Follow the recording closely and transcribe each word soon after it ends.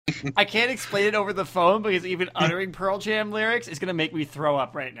I can't explain it over the phone because even uttering Pearl Jam lyrics is going to make me throw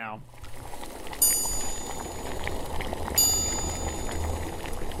up right now.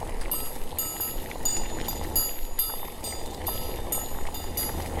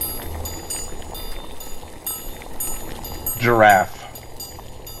 Giraffe.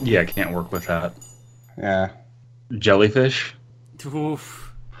 Yeah, I can't work with that. Yeah. Jellyfish?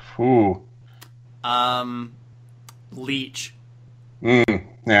 Oof. Ooh. Leech.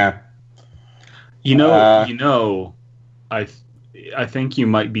 Yeah. I think you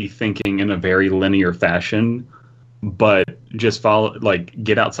might be thinking in a very linear fashion, but just follow, like,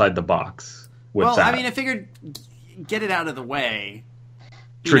 get outside the box with Well, that. I mean, I figured get it out of the way.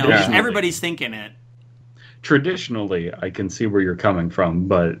 Traditionally, Everybody's thinking it. Traditionally, I can see where you're coming from,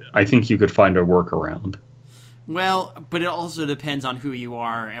 but I think you could find a workaround. Well, but it also depends on who you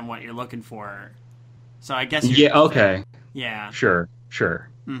are and what you're looking for. So I guess Yeah, okay. Yeah. Sure.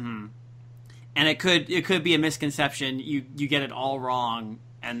 Mm-hmm. And it could be a misconception. You get it all wrong,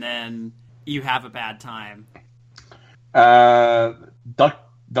 and then you have a bad time.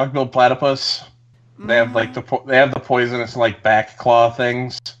 Duck-billed platypus. They have like the poisonous like back claw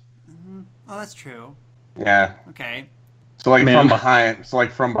things. Mm-hmm. Oh, that's true. Yeah. Okay. So from behind.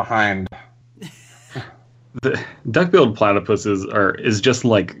 The duck-billed platypuses is just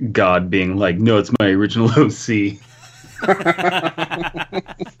like God being like, no, it's my original OC.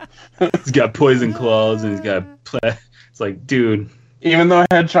 He's got poison claws and he's got it's like, dude. Even though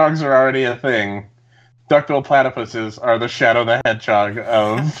hedgehogs are already a thing, duck-billed platypuses are the Shadow the Hedgehog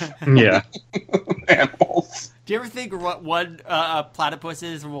of animals. Do you ever think what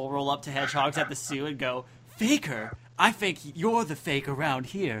platypuses will roll up to hedgehogs at the zoo and go, "Faker, I think you're the fake around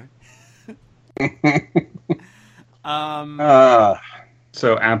here."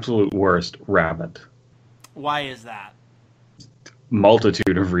 So absolute worst, rabbit. Why is that?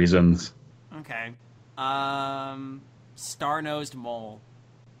 Multitude of reasons. Okay. Star-nosed mole.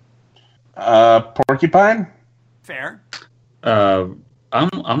 Porcupine? Fair. I'm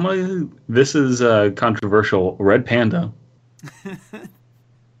gonna. This is controversial. Red panda.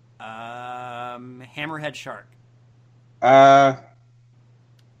 Hammerhead shark.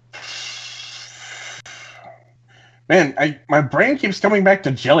 Man, my brain keeps coming back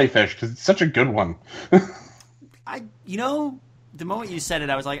to jellyfish because it's such a good one. The moment you said it,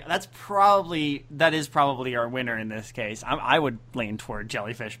 I was like, that is probably our winner in this case. I would lean toward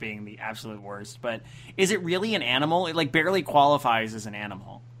jellyfish being the absolute worst, but is it really an animal? It like barely qualifies as an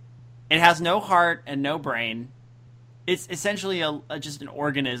animal. It has no heart and no brain. It's essentially just an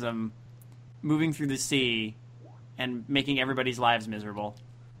organism moving through the sea and making everybody's lives miserable.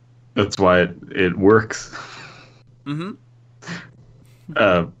 That's why it works. Mm-hmm.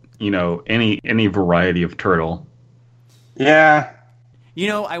 Any variety of turtle. Yeah.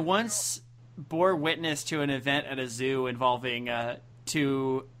 I once bore witness to an event at a zoo involving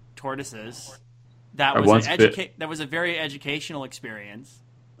two tortoises. That was a very educational experience.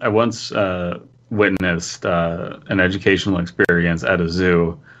 I once witnessed an educational experience at a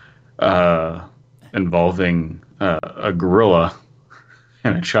zoo involving a gorilla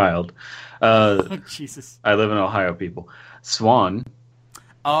and a child. Oh, Jesus. I live in Ohio, people. Swan.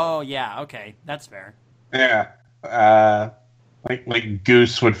 Oh, yeah. Okay. That's fair. Yeah. Like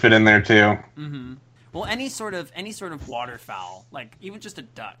goose would fit in there too. Mm-hmm. Well, any sort of waterfowl, like even just a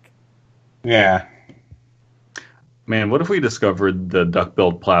duck. Yeah. Man, what if we discovered the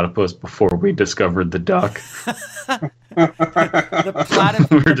duck-billed platypus before we discovered the duck?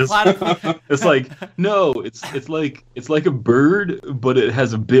 It's like, no, it's like a bird, but it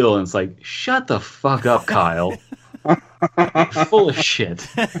has a bill, and it's like, shut the fuck up, Kyle. You're full of shit.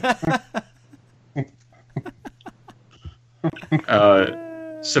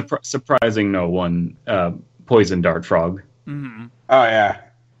 Surprising no one, poison dart frog. Mm-hmm. Oh yeah.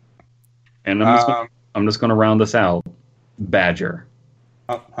 And I'm just gonna round this out. Badger.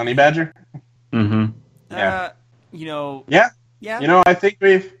 Honey badger. Mm-hmm. Yeah. Yeah. Yeah. I think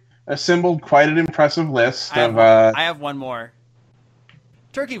we've assembled quite an impressive list of. I have one more.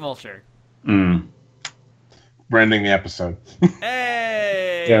 Turkey vulture. Branding the episode.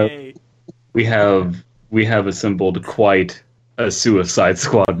 Hey. Yeah. We have assembled quite a suicide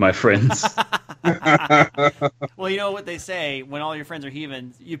squad, my friends. Well, you know what they say: when all your friends are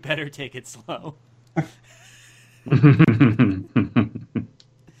heathens, you better take it slow.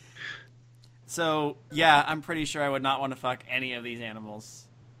 So, yeah, I'm pretty sure I would not want to fuck any of these animals.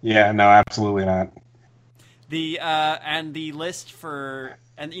 Yeah, no, absolutely not. And the list for,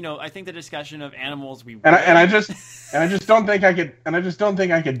 I think the discussion of animals I just don't think I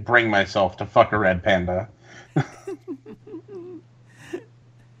could bring myself to fuck a red panda.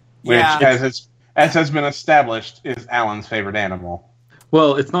 which, Yeah. as has been established, is Alan's favorite animal.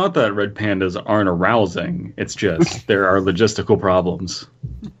 Well, it's not that red pandas aren't arousing. It's just there are logistical problems.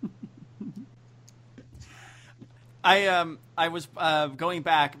 I was going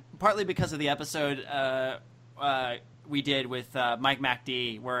back partly because of the episode we did with Mike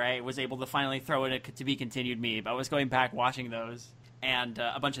MacD, where I was able to finally throw in a to be continued meme. I was going back watching those and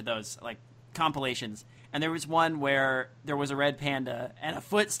a bunch of those like compilations, and there was one where there was a red panda and a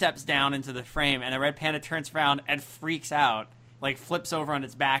foot steps down into the frame, and the red panda turns around and freaks out, like flips over on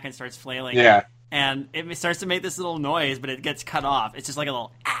its back and starts flailing. Yeah. And it starts to make this little noise, but it gets cut off. It's just like a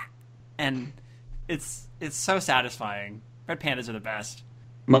little ah, and it's so satisfying. Red pandas are the best.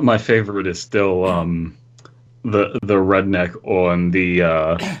 My favorite is still the redneck on the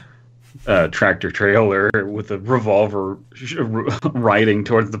tractor trailer with a revolver riding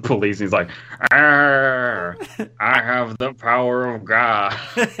towards the police. He's like, "Arr, I have the power of God."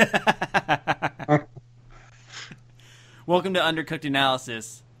 Welcome to Undercooked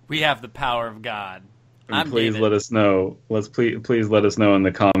Analysis. We have the power of God. And please let us know. Please let us know in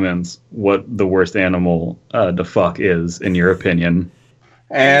the comments what the worst animal to fuck is in your opinion.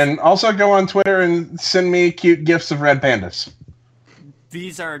 And also go on Twitter and send me cute gifs of red pandas.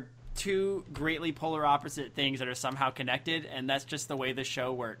 These are two greatly polar opposite things that are somehow connected, and that's just the way the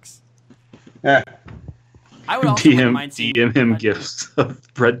show works. Yeah. I would also DM, mind seeing DM him gifts of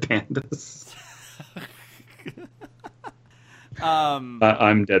red pandas.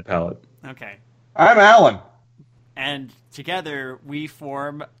 I'm Dead Palette. Okay. I'm Alan. And together we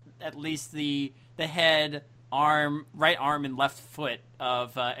form at least the head, arm, right arm, and left foot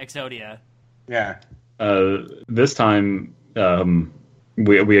of Exodia. Yeah. This time,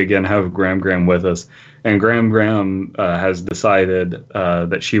 we again have Graham with us, and Graham has decided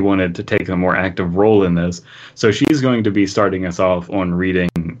that she wanted to take a more active role in this, so she's going to be starting us off on reading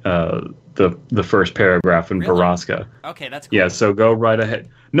the first paragraph in Really? Borrasca. Okay, that's cool. Yeah, so go right ahead.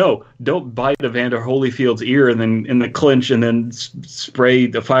 No, don't bite Evander Holyfield's ear and then in the clinch and then spray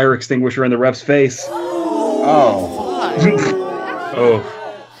the fire extinguisher in the ref's face. Oh. Oh.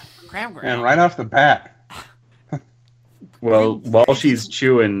 Graham. And right off the bat. Well, while she's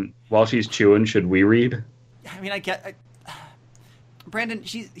chewing, should we read? I mean, Brandon,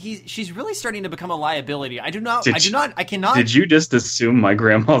 she's really starting to become a liability. I cannot. Did you just assume my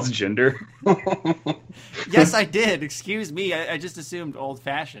grandma's gender? Yes, I did. Excuse me. I just assumed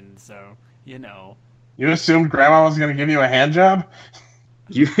old-fashioned, so, you know. You assumed Grandma was going to give you a hand job?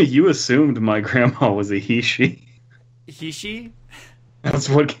 You assumed my grandma was a he-she. He-she? That's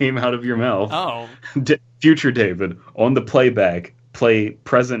what came out of your mouth. Oh. Future David, on the playback, play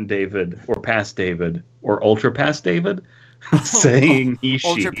present David, or past David, or ultra past David, saying he-she.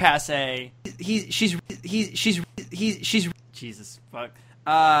 Ultra passe. She's Jesus, fuck.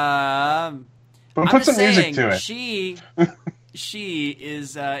 But put some music to it. She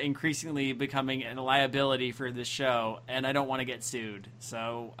is increasingly becoming a liability for this show, and I don't want to get sued.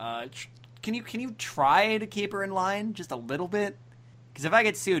 So, can you try to keep her in line just a little bit? Because if I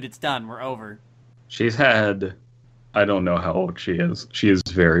get sued, it's done. We're over. She's had, I don't know how old she is. She is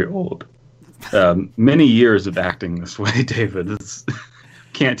very old. Many years of acting this way, David.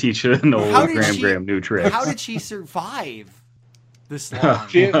 Can't teach an old Graham new tricks. How did she survive this long?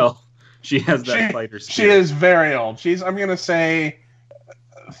 She has that fighter spirit. She is very old. I'm going to say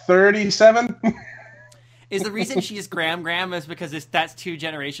 37. Is the reason she's Graham is because that's two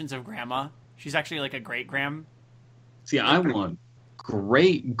generations of grandma? She's actually like a great Graham. See, I want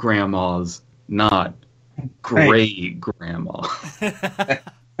great grandmas, not great grandma.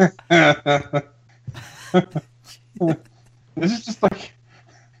 This is just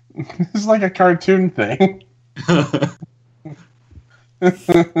like a cartoon thing.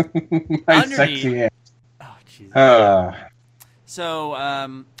 My sexy ass. Oh, Jesus. So,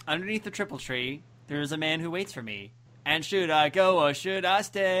 underneath the triple tree, there's a man who waits for me. And should I go or should I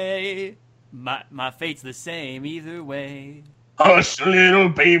stay? My fate's the same either way. Hush, little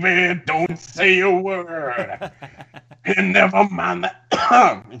baby, don't say a word. And never mind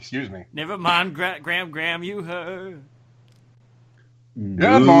that. Excuse me. Never mind, Graham, you heard.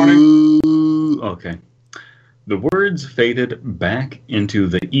 Good morning. Okay. The words faded back into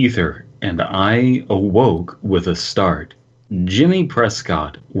the ether, and I awoke with a start. Jimmy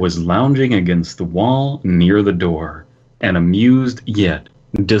Prescott was lounging against the wall near the door, an amused yet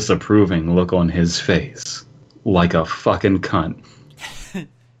disapproving look on his face. Like a fucking cunt.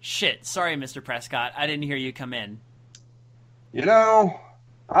 Shit, sorry, Mr. Prescott. I didn't hear you come in. You know,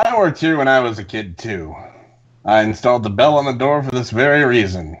 I worked here when I was a kid, too. I installed the bell on the door for this very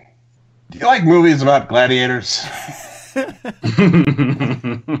reason. Do you like movies about gladiators?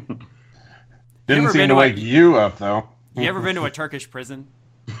 Didn't ever seem been to to wake you up, though. You ever been to a Turkish prison?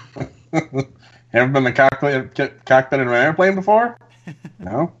 Ever been in the cockpit of an airplane before?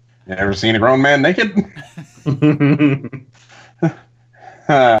 No? You ever seen a grown man naked?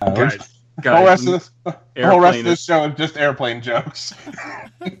 Guys, the whole rest of airplane this show is just airplane jokes.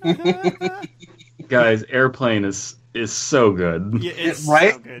 Guys, Airplane is so good. Yeah, it's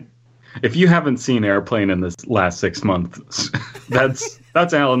Right? so good. If you haven't seen Airplane in this last 6 months, that's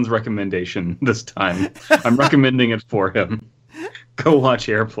Alan's recommendation this time. I'm recommending it for him. Go watch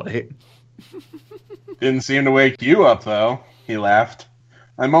Airplane. Didn't seem to wake you up, though. He laughed.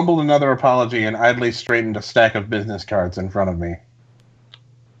 I mumbled another apology and idly straightened a stack of business cards in front of me.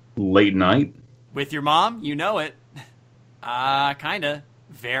 Late night? With your mom? You know it. Kinda.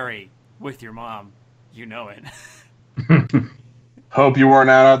 Very. With your mom. You know it. Hope you weren't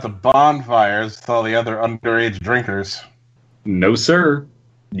out at the bonfires with all the other underage drinkers. No, sir.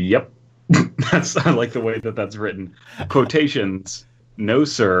 Yep. I like the way that's written. Quotations. No,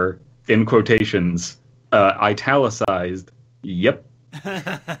 sir. In quotations. Italicized. Yep.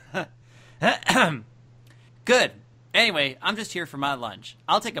 Good. Anyway, I'm just here for my lunch.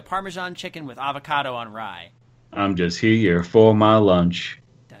 I'll take a Parmesan chicken with avocado on rye. I'm just here for my lunch.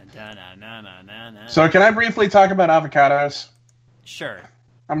 So can I briefly talk about avocados? Sure.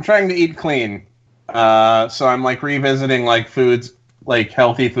 I'm trying to eat clean. So I'm like revisiting like foods, like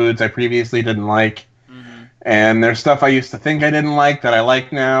healthy foods I previously didn't like. Mm-hmm. And there's stuff I used to think I didn't like that I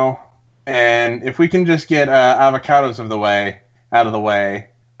like now. And if we can just get avocados out of the way,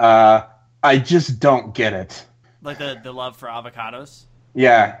 I just don't get it. Like the love for avocados?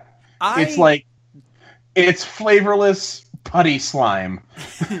 Yeah. It's flavorless putty slime.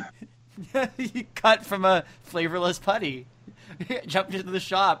 You cut from a flavorless putty. Jumped into the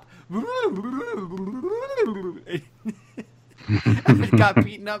shop. And got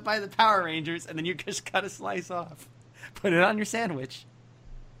beaten up by the Power Rangers, and then you just cut a slice off. Put it on your sandwich.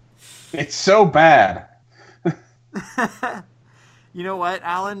 It's so bad. You know what,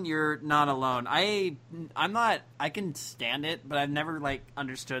 Alan? You're not alone. I'm not. I can stand it, but I've never like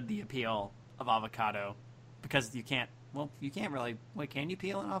understood the appeal of avocado because you can't. Well, you can't really. Wait, can you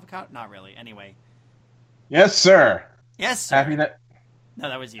peel an avocado? Not really. Anyway. Yes, sir. Yes, sir. Happy that. No,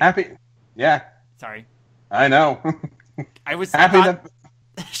 that was you. Happy. Yeah. Sorry. I know. I was happy that.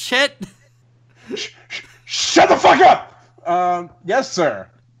 Shit. Shut the fuck up. Yes, sir.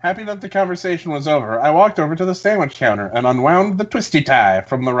 Happy that the conversation was over, I walked over to the sandwich counter and unwound the twisty tie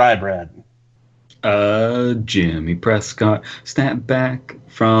from the rye bread. Jimmy Prescott stepped back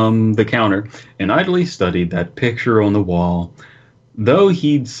from the counter and idly studied that picture on the wall, though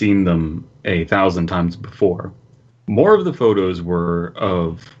he'd seen them 1,000 times before. More of the photos were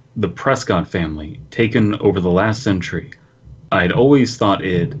of the Prescott family, taken over the last century. I'd always thought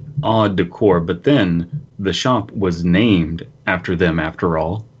it odd decor, but then the shop was named after them after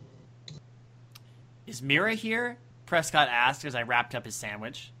all. Is Mira here? Prescott asked as I wrapped up his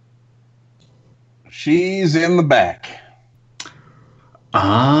sandwich. She's in the back.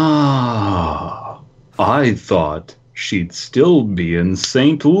 Ah, I thought she'd still be in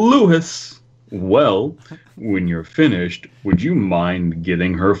St. Louis. Well, when you're finished, would you mind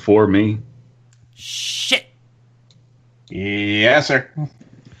getting her for me? Shit! Yes, sir.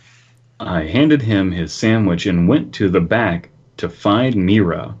 I handed him his sandwich and went to the back to find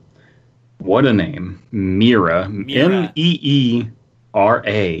Mira. What a name. Mira. M-E-E-R-A.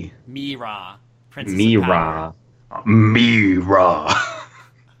 Mira. Princess Mira. Mira.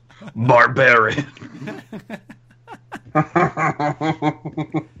 Barbarian.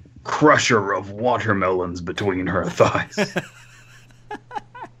 Crusher of watermelons between her thighs.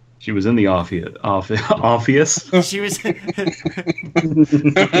 She was in the office. She was.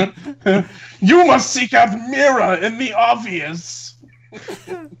 You must seek out Mira in the obvious.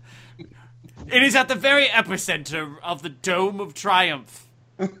 It is at the very epicenter of the Dome of Triumph.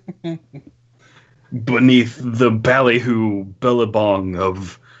 Beneath the ballyhoo billabong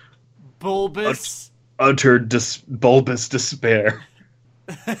of Bulbous. Utter bulbous despair.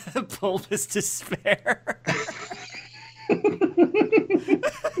 Bulbous despair.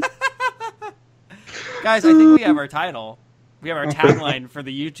 Guys, I think we have our title. We have our tagline for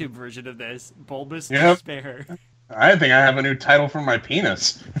the YouTube version of this. Bulbous despair. I think I have a new title for my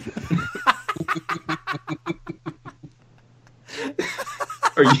penis.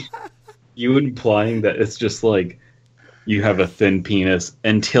 Are you implying that it's just like you have a thin penis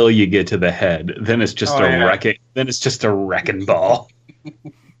until you get to the head, then it's just a wrecking ball.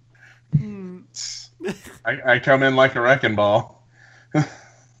 I come in like a wrecking ball.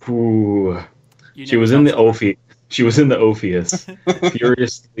 Ooh. She was in the She was in the Ophius,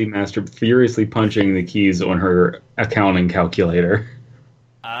 furiously punching the keys on her accounting calculator.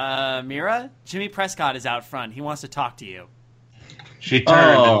 Mira? Jimmy Prescott is out front. He wants to talk to you. She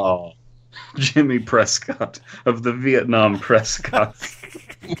turned. Oh, Jimmy Prescott of the Vietnam Prescott.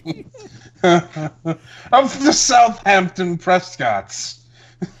 Of the Southampton Prescotts.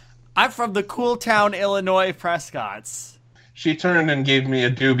 I'm from the cool town, Illinois Prescotts. She turned and gave me a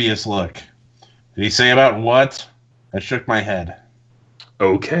dubious look. Did he say about what? I shook my head.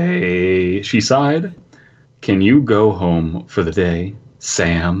 Okay, she sighed. Can you go home for the day,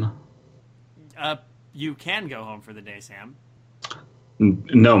 Sam? You can go home for the day, Sam.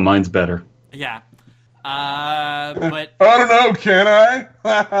 No, mine's better. Yeah. But... I don't know, can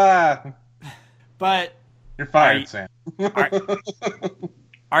I? But... You're fired, Sam.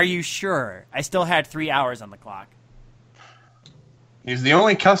 Are you sure? I still had 3 hours on the clock. He's the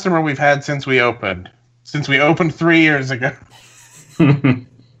only customer we've had since we opened. Since we opened 3 years ago. Don't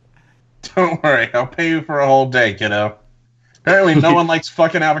worry, I'll pay you for a whole day, kiddo. Apparently no one likes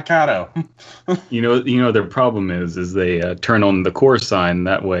fucking avocado. You know their problem is they turn on the core sign.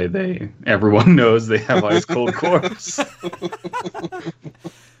 That way everyone knows they have ice cold cores.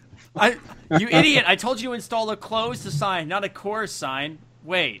 You idiot! I told you to install a close to sign, not a course sign.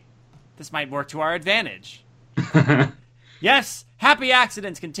 Wait, this might work to our advantage. Yes, happy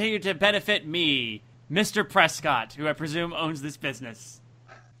accidents continue to benefit me, Mr. Prescott, who I presume owns this business.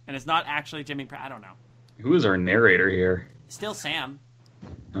 And it's not actually Jimmy I don't know. Who is our narrator here? Still Sam.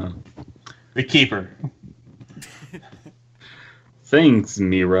 Oh. The keeper. Thanks,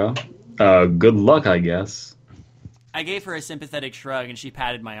 Mira. Good luck, I guess. I gave her a sympathetic shrug and she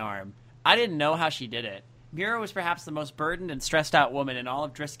patted my arm. I didn't know how she did it. Mira was perhaps the most burdened and stressed out woman in all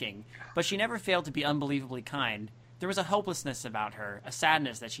of Drisking, but she never failed to be unbelievably kind. There was a hopelessness about her, a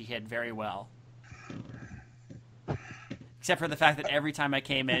sadness that she hid very well. Except for the fact that every time I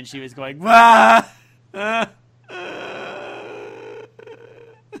came in, she was going, wah! I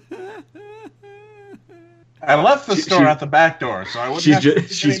left the store at the back door, so I wouldn't have to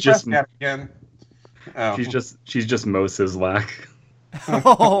she's just again. Oh. She's just Moses Lack.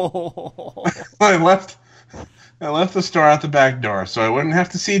 Oh. I left the store out the back door, so I wouldn't have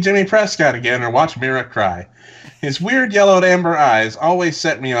to see Jimmy Prescott again or watch Mira cry. His weird yellowed amber eyes always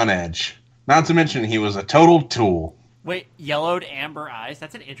set me on edge. Not to mention he was a total tool. Wait, yellowed amber eyes?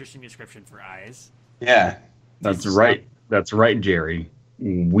 That's an interesting description for eyes. Yeah. That's right. That's right, Jerry.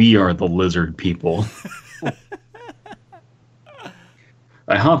 We are the lizard people.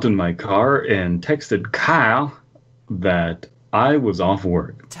 I hopped in my car and texted Kyle that I was off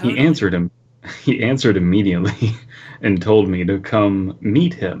work. Totally. He answered immediately and told me to come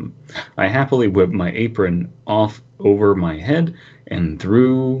meet him. I happily whipped my apron off over my head and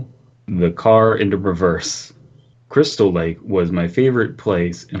threw the car into reverse. Crystal Lake was my favorite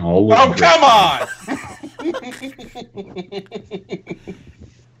place in all of Oh, come on!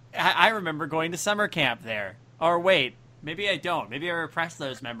 I remember going to summer camp there. Or wait, maybe I don't. Maybe I repressed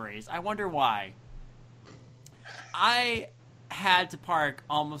those memories. I wonder why. I had to park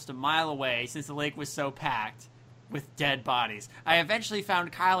almost a mile away since the lake was so packed with dead bodies. I eventually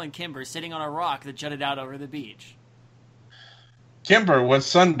found Kyle and Kimber sitting on a rock that jutted out over the beach. Kimber was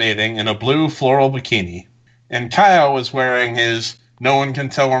sunbathing in a blue floral bikini, and Kyle was wearing his "no one can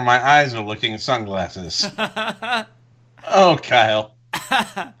tell where my eyes are looking" sunglasses. Oh, Kyle.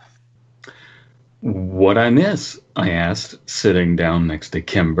 What I miss? I asked, sitting down next to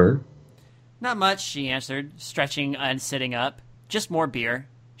Kimber. Not much, she answered, stretching and sitting up. Just more beer.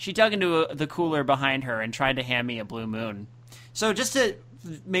 She dug into the cooler behind her and tried to hand me a Blue Moon. So just to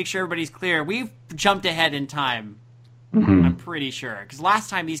make sure everybody's clear, we've jumped ahead in time. Mm-hmm. I'm pretty sure. Because last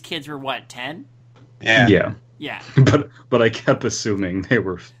time these kids were, what, 10? Yeah. Yeah. But I kept assuming they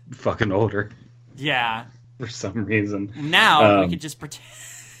were fucking older. Yeah. For some reason. Now we can just pretend.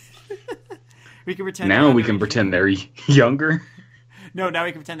 We can pretend. Now we can pretend they're younger. No, now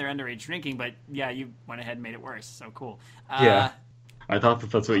we can pretend they're underage drinking. But yeah, you went ahead and made it worse. So cool. Yeah, I thought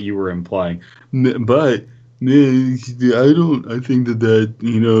that's what you were implying. But man, I think that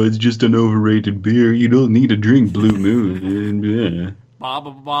it's just an overrated beer. You don't need to drink Blue Moon. Yeah.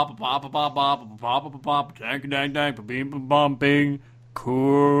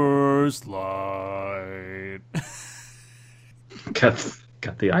 Coors Light.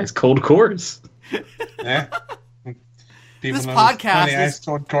 Got the ice cold Coors. Yeah. This podcast is ice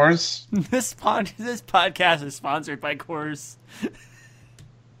cold Coors. This podcast is sponsored by Coors.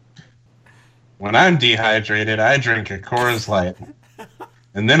 When I'm dehydrated, I drink a Coors Light,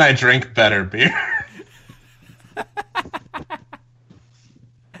 and then I drink better beer.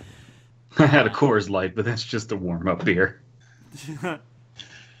 I had a Coors Light, but that's just a warm-up beer.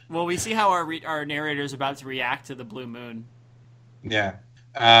 Well, we see how our narrator is about to react to the blue moon. Yeah.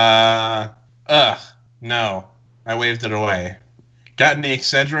 No. I waved it away. Got any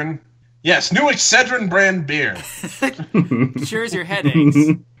Excedrin? Yes, new Excedrin brand beer. Cures your headaches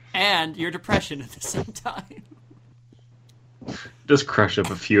and your depression at the same time. Just crush up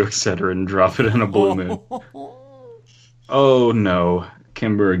a few, etc., and drop it in a blue moon. Oh no,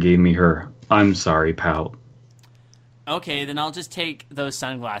 Kimber gave me her. I'm sorry, pal. Okay, then I'll just take those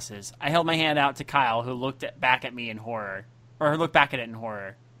sunglasses. I held my hand out to Kyle, who looked back at me in horror. Or looked back at it in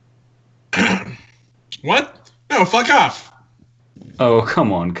horror. What? No, fuck off. Oh,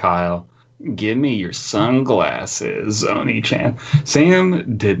 come on, Kyle. Give me your sunglasses, Oni-chan.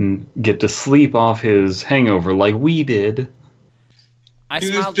 Sam didn't get to sleep off his hangover like we did. He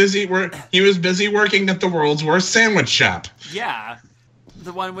was busy working at the world's worst sandwich shop. Yeah.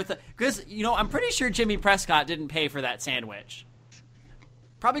 The one with the... Because, I'm pretty sure Jimmy Prescott didn't pay for that sandwich.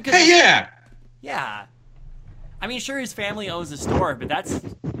 Probably because... Hey, yeah! Yeah. I mean, sure, his family owns the store, but that's...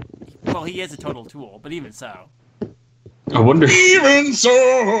 Well, he is a total tool, but even so. I wonder... Even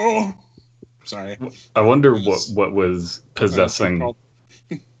so... Sorry. I wonder what was possessing...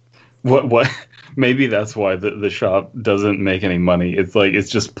 What? Maybe that's why the shop doesn't make any money. It's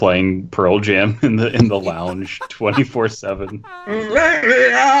just playing Pearl Jam in the lounge 24/7.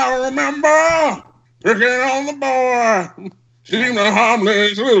 Lately, I remember picking on the boy. Seemed a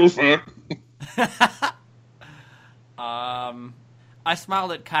harmless little fuck. I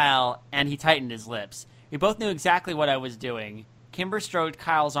smiled at Kyle, and he tightened his lips. We both knew exactly what I was doing. Kimber stroked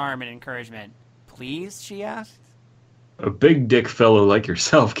Kyle's arm in encouragement. Please, she asked. A big dick fellow like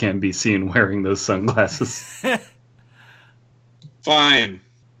yourself can't be seen wearing those sunglasses. Fine,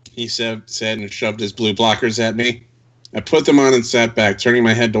 he said and shoved his blue blockers at me. I put them on and sat back, turning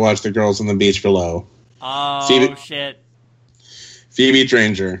my head to watch the girls on the beach below. Oh, shit. Phoebe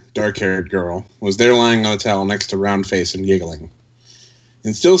Dranger, dark-haired girl, was there lying on a towel next to Roundface and giggling.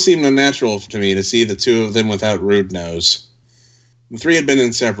 It still seemed unnatural to me to see the two of them without Rude Nose. The three had been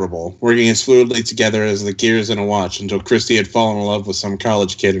inseparable, working as fluidly together as the gears in a watch until Christy had fallen in love with some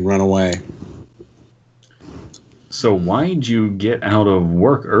college kid and run away. So why'd you get out of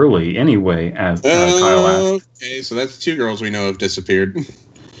work early anyway, as Kyle asked? Okay, so that's two girls we know have disappeared.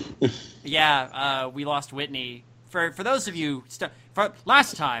 Yeah, we lost Whitney. For those of you... for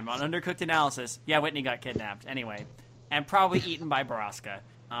last time on Undercooked Analysis, yeah, Whitney got kidnapped. Anyway. And probably eaten by Borrasca.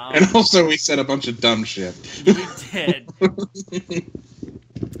 And also we said a bunch of dumb shit. We did.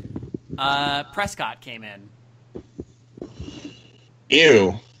 Prescott came in.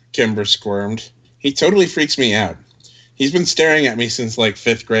 Ew, Kimber squirmed. He totally freaks me out. He's been staring at me since,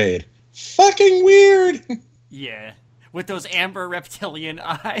 5th grade. Fucking weird! Yeah. With those amber reptilian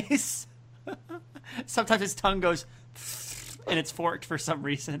eyes. Sometimes his tongue goes... and it's forked for some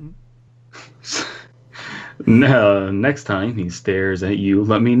reason. No, next time he stares at you,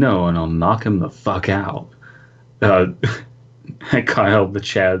 let me know and I'll knock him the fuck out. Kyle the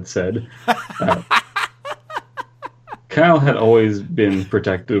Chad said. Kyle had always been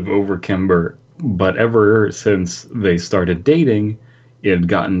protective over Kimber, but ever since they started dating, it had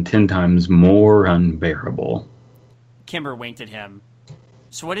gotten 10 times more unbearable. Kimber winked at him.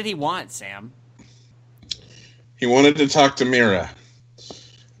 So what did he want, Sam? He wanted to talk to Mira.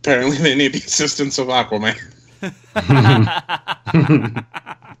 Apparently they need the assistance of Aquaman.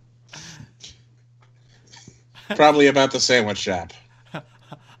 Probably about the sandwich shop.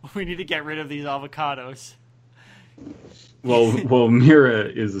 We need to get rid of these avocados. Well, Mira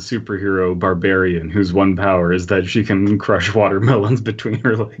is a superhero barbarian whose one power is that she can crush watermelons between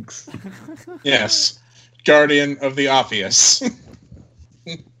her legs. Yes. Guardian of the Obvious.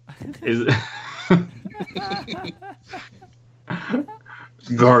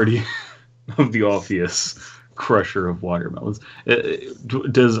 Guardian of the Obvious, crusher of watermelons.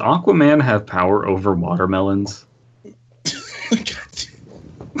 Does Aquaman have power over watermelons? We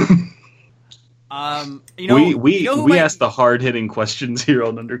ask the hard-hitting questions here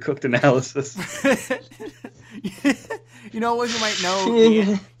on Undercooked Analysis. You know who might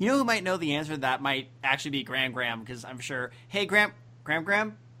know? Who might know the answer to that might actually be Graham, because I'm sure. Hey, Graham,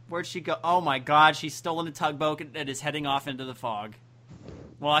 where'd she go? Oh my God, she's stolen a tugboat and is heading off into the fog.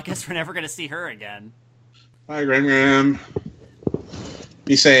 Well, I guess we're never going to see her again. Hi, Graham.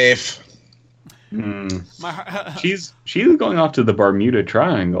 Be safe. She's going off to the Bermuda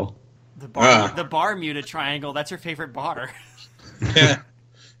Triangle. The Bermuda Triangle. That's her favorite bar. Yeah.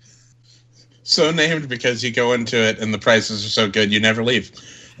 So named because you go into it and the prices are so good you never leave.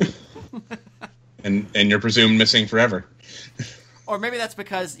 and you're presumed missing forever. Or maybe that's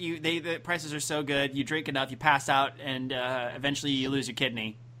because the prices are so good, you drink enough, you pass out, and eventually you lose your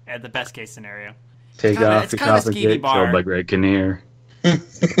kidney. At the best case scenario. Take off the top and get killed by Greg Kinnear.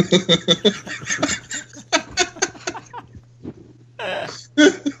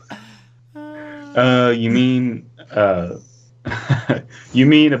 You mean you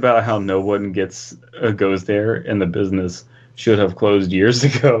mean about how no one goes there and the business should have closed years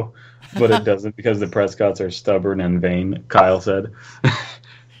ago, but it doesn't because the Prescotts are stubborn and vain, Kyle said.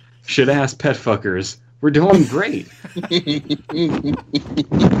 Should ask pet fuckers. We're doing great.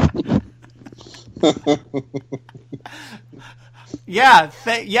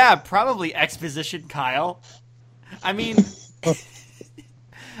 Yeah, probably exposition Kyle. I mean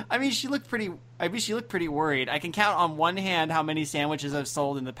she looked pretty worried. I can count on one hand how many sandwiches I've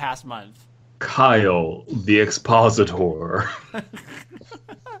sold in the past month. Kyle, the expositor.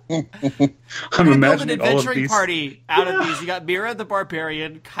 I'm imagining an adventuring all of these party out of these. You got Mira the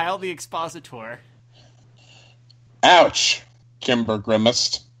Barbarian, Kyle the Expositor. Ouch, Kimber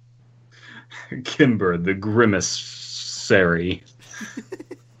grimaced. Kimber, the grimacary.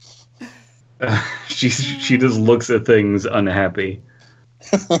 She just looks at things unhappy.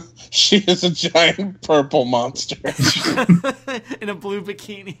 She is a giant purple monster. In a blue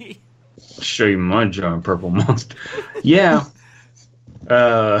bikini. I'll show you my giant purple monster. Yeah.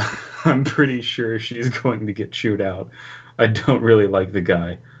 I'm pretty sure she's going to get chewed out. I don't really like the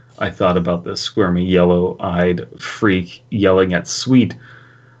guy. I thought about this squirmy, yellow-eyed freak yelling at sweet,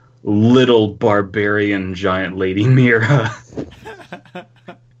 little barbarian giant lady Mira.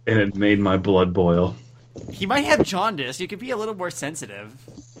 And it made my blood boil. He might have jaundice. You could be a little more sensitive.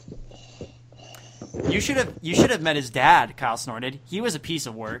 You should have met his dad, Kyle snorted. He was a piece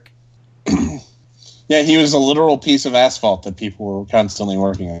of work. Yeah, he was a literal piece of asphalt that people were constantly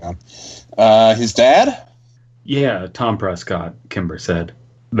working on. His dad? Yeah, Tom Prescott, Kimber said.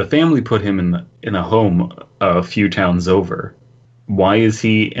 The family put him in a home a few towns over. Why is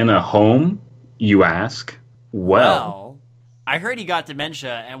he in a home, you ask? Well, I heard he got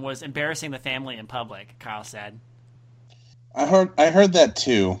dementia and was embarrassing the family in public, Kyle said. I heard that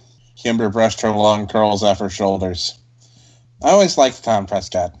too. Kimber brushed her long curls off her shoulders. I always liked Tom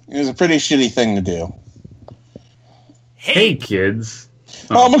Prescott. It was a pretty shitty thing to do. Hey kids.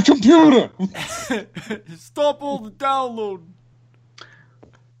 I'm a computer! Stop all the download.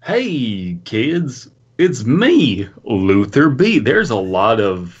 Hey kids. It's me, Luther B. There's a lot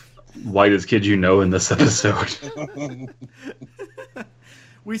of whitest kids you know in this episode.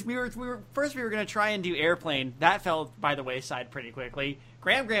 we were going to try and do Airplane. That fell by the wayside pretty quickly.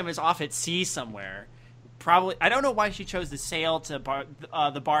 Graham is off at sea somewhere. Probably, I don't know why she chose to sail to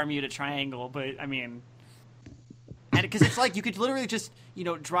the Bermuda Triangle, but I mean, and because it's like you could literally just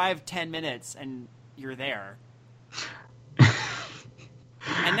drive 10 minutes and you're there.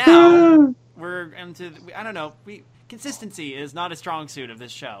 And now we're into I don't know. Consistency is not a strong suit of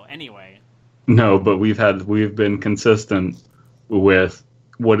this show, anyway. No, but we've been consistent with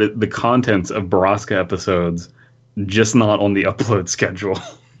the contents of Borrasca episodes, just not on the upload schedule.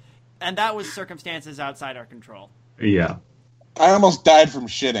 And that was circumstances outside our control. Yeah. I almost died from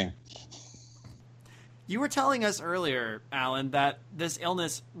shitting. You were telling us earlier, Alan, that this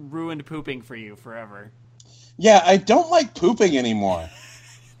illness ruined pooping for you forever. Yeah, I don't like pooping anymore.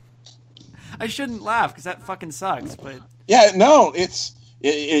 I shouldn't laugh because that fucking sucks, but... Yeah, no, it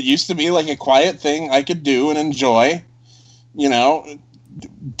used to be like a quiet thing I could do and enjoy.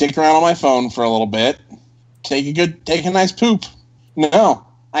 Dick around on my phone for a little bit. Take a nice poop. No,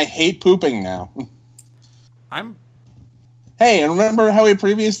 I hate pooping now. Hey, and remember how we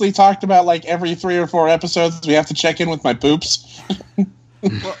previously talked about like every 3 or 4 episodes we have to check in with my poops?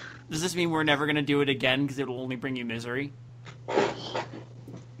 Well, does this mean we're never going to do it again because it will only bring you misery?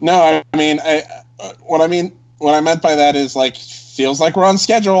 No, I mean, what I meant by that is like feels like we're on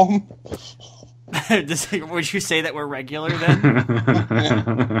schedule. Would you say that we're regular then?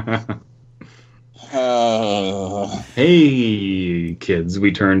 Hey, kids,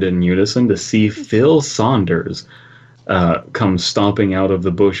 we turned in unison to see Phil Saunders come stomping out of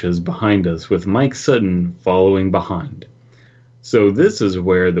the bushes behind us with Mike Sutton following behind. So this is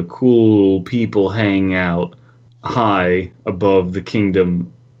where the cool people hang out high above the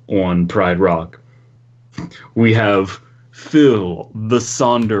kingdom on Pride Rock. We have Phil, the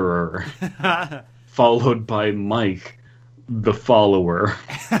Saunderer, followed by Mike, the follower.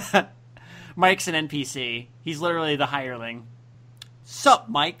 Mike's an NPC. He's literally the hireling. Sup,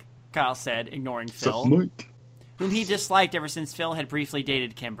 Mike, Kyle said, ignoring Phil, Sup, Mike? Whom he disliked ever since Phil had briefly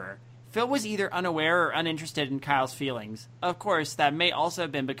dated Kimber. Phil was either unaware or uninterested in Kyle's feelings. Of course, that may also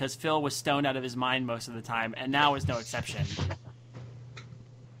have been because Phil was stoned out of his mind most of the time, and now was no exception.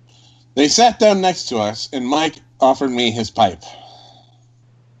 They sat down next to us, and Mike offered me his pipe.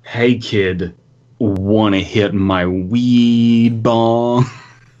 Hey, kid, wanna hit my weed bong?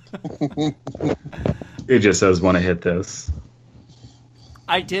 It just says, wanna hit this.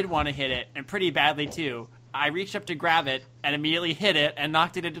 I did want to hit it, and pretty badly too. I reached up to grab it, and immediately hit it, and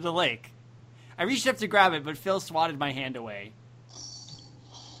knocked it into the lake. I reached up to grab it, but Phil swatted my hand away.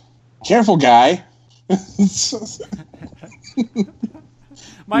 Careful, guy.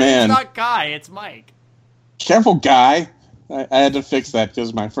 My name's not Guy, it's Mike. Careful, guy. I had to fix that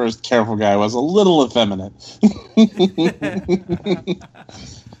because my first careful guy was a little effeminate.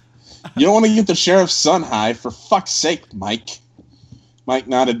 You don't want to get the sheriff's son high, for fuck's sake, Mike. Mike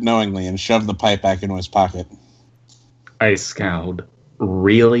nodded knowingly and shoved the pipe back into his pocket. I scowled.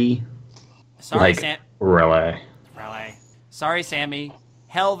 Really? Sorry, Really? Sorry, Sammy.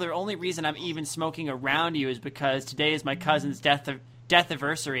 Hell, the only reason I'm even smoking around you is because today is my cousin's death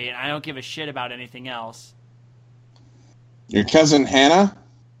anniversary, and I don't give a shit about anything else. Your cousin Hannah?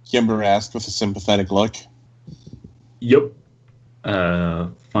 Kimber asked with a sympathetic look. Yep.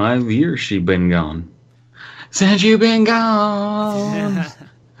 5 years she been gone. Since you been gone,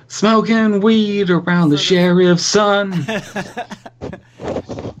 smoking weed around the sheriff's son.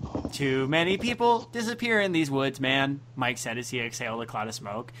 Too many people disappear in these woods, man, Mike said as he exhaled a cloud of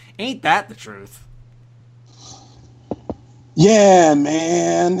smoke. Ain't that the truth? Yeah,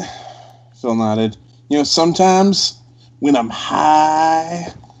 man. Phil nodded. You know, sometimes when I'm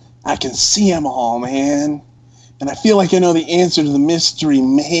high, I can see them all, man. And I feel like I know the answer to the mystery,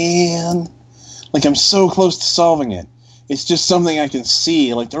 man. Like I'm so close to solving it. It's just something I can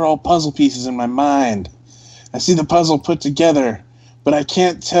see, like they're all puzzle pieces in my mind. I see the puzzle put together, but I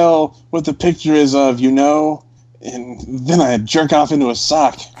can't tell what the picture is of, you know? And then I jerk off into a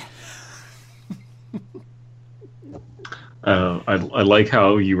sock. I like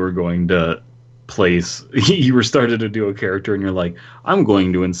how you were going to place, you were started to do a character and you're like, I'm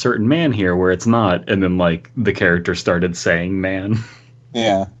going to insert man here where it's not, and then like the character started saying man.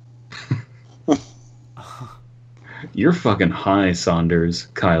 Yeah. You're fucking high, Saunders,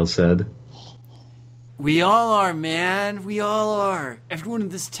 Kyle said. We all are, man. We all are. Everyone in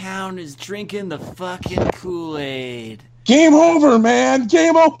this town is drinking the fucking Kool-Aid. Game over, man!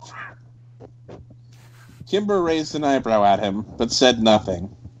 Game over! Kimber raised an eyebrow at him, but said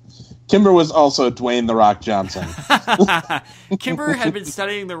nothing. Kimber was also Dwayne "The Rock" Johnson. Kimber had been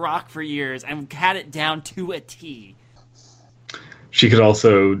studying The Rock for years and had it down to a T. She could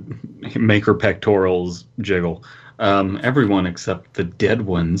also make her pectorals jiggle. Everyone except the dead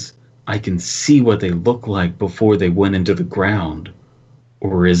ones, I can see what they look like before they went into the ground.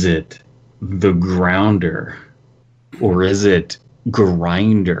 Or is it the grounder? Or is it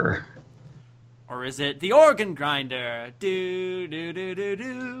grinder? Or is it the organ grinder? Do, do, do, do, do,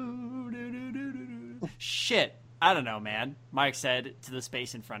 do, do, do, do. Shit. I don't know, man, Mike said to the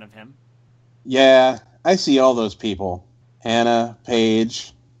space in front of him. Yeah, I see all those people. Hannah,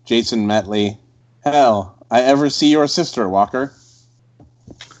 Paige, Jason Metley. Hell, I ever see your sister, Walker.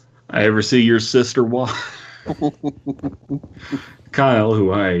 I ever see your sister Walker? Kyle,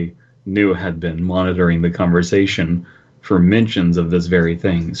 who I knew had been monitoring the conversation for mentions of this very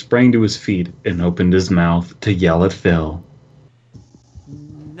thing, sprang to his feet and opened his mouth to yell at Phil.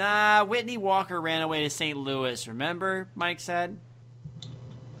 Nah, Whitney Walker ran away to St. Louis, remember? Mike said.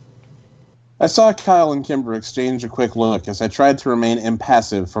 I saw Kyle and Kimber exchange a quick look as I tried to remain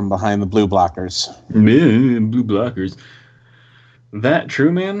impassive from behind the blue blockers. Blue blockers. That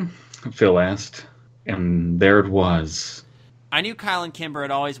true, man? Phil asked. And there it was. I knew Kyle and Kimber had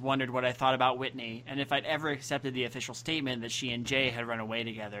always wondered what I thought about Whitney, and if I'd ever accepted the official statement that she and Jay had run away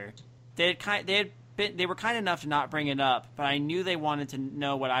together. They were kind enough to not bring it up, but I knew they wanted to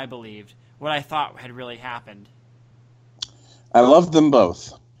know what I believed, what I thought had really happened. I loved them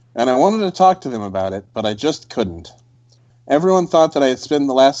both, and I wanted to talk to them about it, but I just couldn't. Everyone thought that I had spent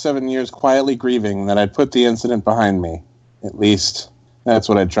the last 7 years quietly grieving that I'd put the incident behind me. At least, that's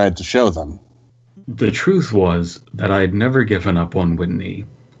what I tried to show them. The truth was that I'd never given up on Whitney.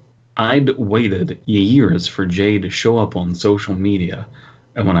 I'd waited years for Jay to show up on social media,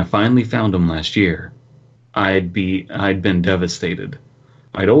 and when I finally found him last year, I'd been devastated.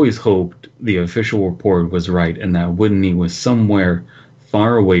 I'd always hoped the official report was right and that Whitney was somewhere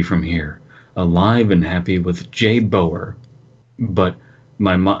far away from here, alive and happy with Jay Bower. But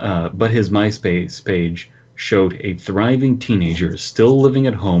his MySpace page showed a thriving teenager still living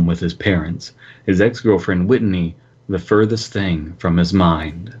at home with his parents, his ex-girlfriend Whitney the furthest thing from his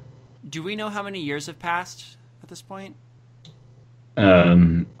mind. Do we know how many years have passed at this point?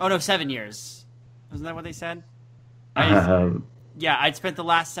 7 Oh, no, 7 years. Isn't that what they said? Yeah, I'd spent the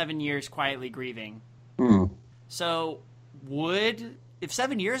last 7 years quietly grieving. So, if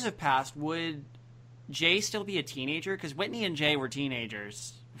 7 years have passed, would Jay still be a teenager? Because Whitney and Jay were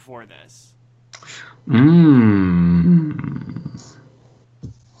teenagers before this.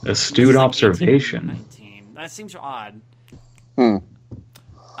 Astute observation. 19. That seems odd.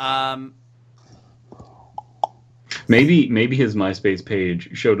 Maybe his MySpace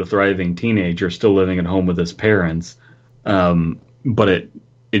page showed a thriving teenager still living at home with his parents, but it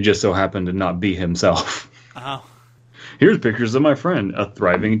just so happened to not be himself. Oh. Here's pictures of my friend, a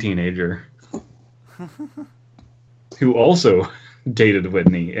thriving teenager, who also dated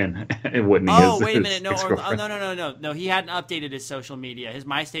Whitney, and Whitney is wait a his minute. No, ex-girlfriend. no. He hadn't updated his social media. His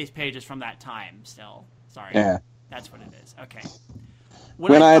MySpace page is from that time still. Sorry. Yeah. That's what it is. Okay.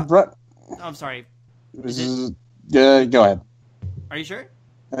 I'm sorry. Go ahead. Are you sure?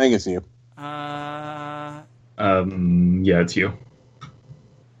 I think it's you. Yeah, it's you.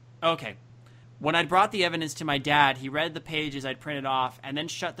 Okay. When I'd brought the evidence to my dad, he read the pages I'd printed off and then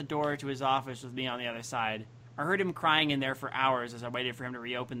shut the door to his office with me on the other side. I heard him crying in there for hours as I waited for him to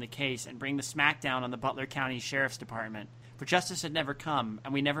reopen the case and bring the smackdown on the Butler County Sheriff's Department. But justice had never come,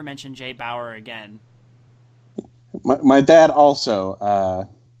 and we never mentioned Jay Bauer again. My dad also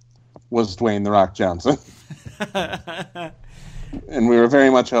was Dwayne "The Rock" Johnson. And we were very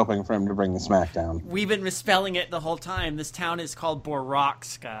much hoping for him to bring the smackdown. We've been misspelling it the whole time. This town is called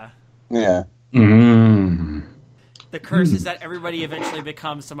Borrasca. Yeah. The curse is that everybody eventually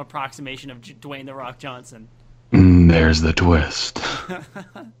becomes some approximation of Dwayne "The Rock" Johnson. There's the twist.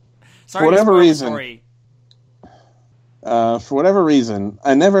 Sorry, for whatever reason,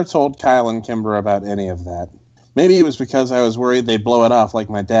 I never told Kyle and Kimber about any of that. Maybe it was because I was worried they'd blow it off like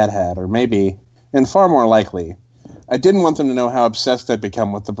my dad had, or maybe, and far more likely, I didn't want them to know how obsessed I'd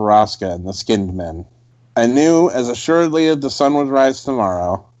become with the Borrasca and the skinned men. I knew as assuredly as the sun would rise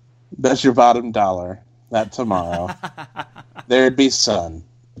tomorrow, bet your bottom dollar, that tomorrow, there'd be sun.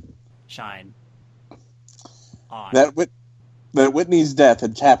 Shine. On. That Whitney's death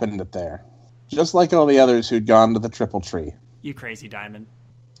had happened there, just like all the others who'd gone to the Triple Tree. You crazy diamond.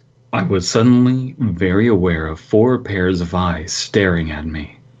 I was suddenly very aware of 4 pairs of eyes staring at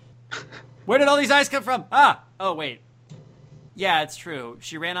me. Where did all these eyes come from? Oh, wait. Yeah, it's true.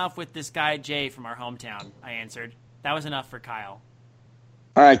 She ran off with this guy, Jay, from our hometown, I answered. That was enough for Kyle.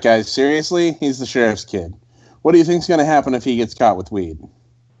 All right, guys, seriously? He's the sheriff's kid. What do you think's going to happen if he gets caught with weed?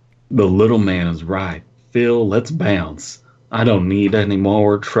 The little man is right. Phil, let's bounce. I don't need any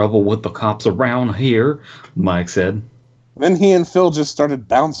more trouble with the cops around here, Mike said. Then he and Phil just started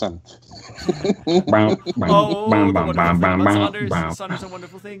bouncing. Saunders, a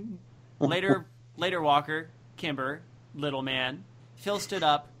wonderful thing. Later, Walker, Kimber, little man. Phil stood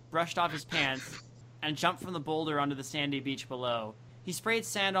up, brushed off his pants, and jumped from the boulder onto the sandy beach below. He sprayed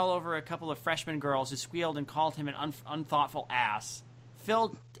sand all over a couple of freshman girls who squealed and called him an unthoughtful ass.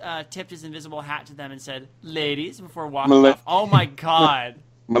 Phil tipped his invisible hat to them and said, "Ladies," before walking off. Oh my god.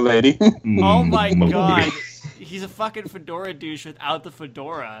 Milady. Oh my god. He's a fucking fedora douche without the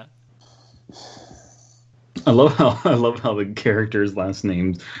fedora. I love how the characters' last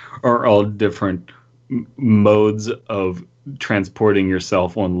names are all different modes of transporting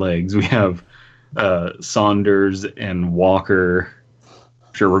yourself on legs. We have Saunders and Walker.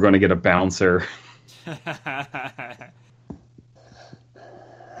 I'm sure we're going to get a bouncer.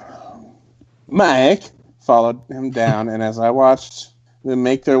 Mike followed him down, and as I watched them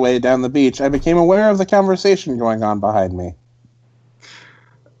make their way down the beach, I became aware of the conversation going on behind me.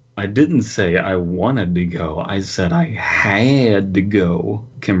 I didn't say I wanted to go. I said I had to go,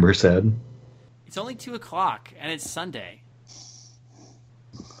 Kimber said. It's only 2:00, and it's Sunday.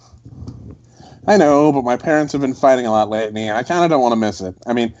 I know, but my parents have been fighting a lot lately, and I kind of don't want to miss it.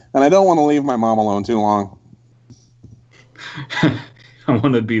 I mean, and I don't want to leave my mom alone too long. I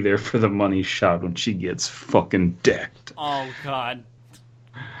want to be there for the money shot when she gets fucking decked. Oh, God.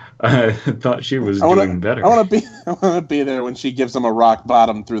 I thought she was doing better. I want to be there when she gives him a rock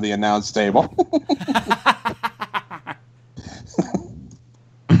bottom through the announce table.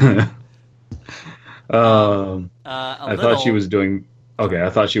 I thought she was doing... Okay, I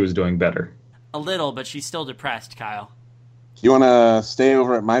thought she was doing better. A little, but she's still depressed, Kyle. You want to stay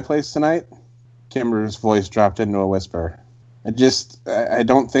over at my place tonight? Kimber's voice dropped into a whisper. I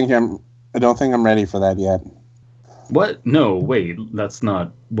don't think I'm ready for that yet. What? No, wait, that's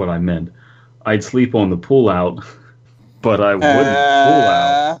not what I meant. I'd sleep on the pull-out, but I wouldn't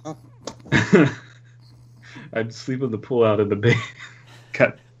pull out. I'd sleep on the pull-out in the bed.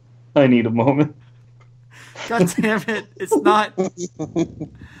 God, I need a moment. God damn it, it's not...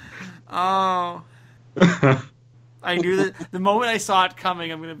 Oh. I knew that the moment I saw it coming,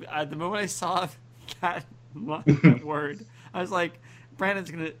 the moment I saw that word, I was like,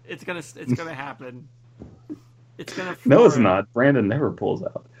 Brandon's it's gonna happen. It's gonna. No, it's not. Brandon never pulls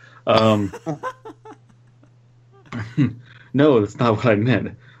out. No, that's not what I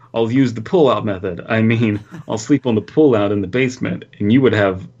meant. I'll use the pull-out method. I mean, I'll sleep on the pull-out in the basement, and you would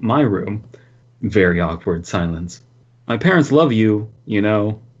have my room. Very awkward silence. My parents love you, you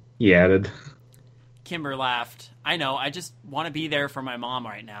know, he added. Kimber laughed. I know, I just want to be there for my mom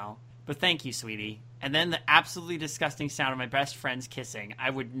right now. But thank you, sweetie. And then the absolutely disgusting sound of my best friends kissing. I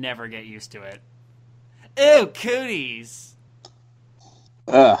would never get used to it. Ew, cooties!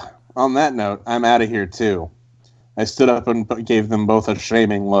 On that note, I'm out of here too. I stood up and gave them both a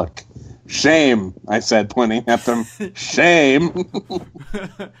shaming look. Shame, I said, pointing at them. Shame!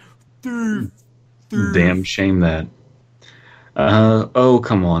 Damn shame that. Oh,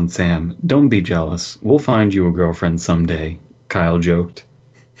 come on, Sam. Don't be jealous. We'll find you a girlfriend someday, Kyle joked.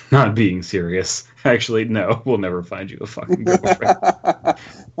 Not being serious. Actually, no, we'll never find you a fucking girlfriend.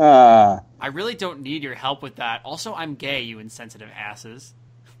 I really don't need your help with that. Also, I'm gay, you insensitive asses.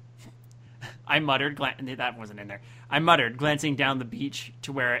 I muttered, that wasn't in there. I muttered, glancing down the beach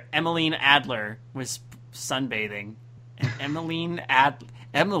to where Emmeline Adler was sunbathing. Emmeline Adler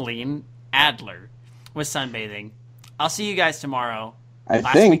was sunbathing. I'll see you guys tomorrow. I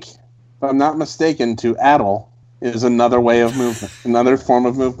think, if I'm not mistaken, to addle is another way of movement, another form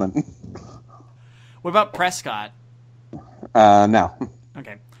of movement. What about Prescott? No.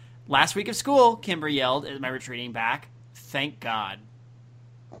 Okay. Last week of school, Kimber yelled at my retreating back. Thank God.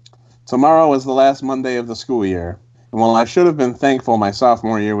 Tomorrow was the last Monday of the school year, and while I should have been thankful my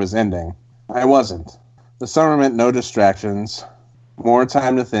sophomore year was ending, I wasn't. The summer meant no distractions, more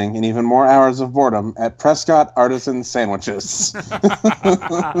time to think, and even more hours of boredom at Prescott Artisan Sandwiches.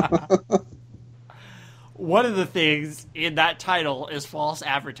 One of the things in that title is false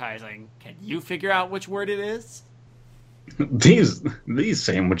advertising. Can you figure out which word it is? These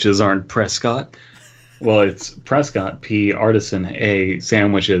sandwiches aren't Prescott. Well, it's Prescott P Artisan A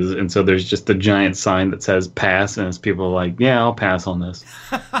Sandwiches, and so there's just a giant sign that says pass, and it's people like, yeah, I'll pass on this.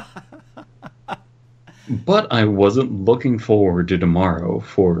 But I wasn't looking forward to tomorrow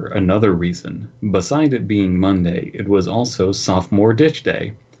for another reason. Beside it being Monday, it was also sophomore ditch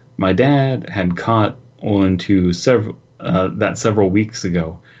day. My dad had caught on to several weeks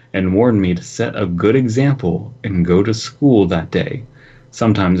ago and warned me to set a good example and go to school that day.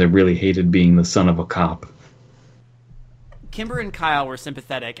 Sometimes I really hated being the son of a cop. Kimber and Kyle were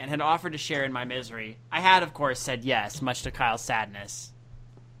sympathetic and had offered to share in my misery. I had, of course, said yes, much to Kyle's sadness.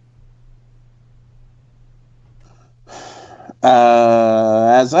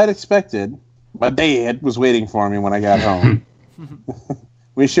 As I'd expected, my dad was waiting for me when I got home.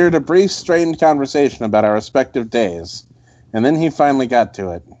 We shared a brief, strained conversation about our respective days, and then he finally got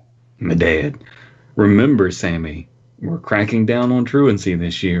to it. My dad, remember, Sammy, we're cracking down on truancy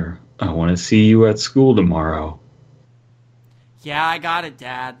this year. I want to see you at school tomorrow. Yeah, I got it,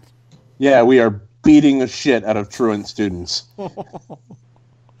 Dad. Yeah, we are beating the shit out of truant students.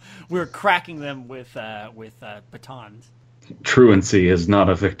 We're cracking them with batons. Truancy is not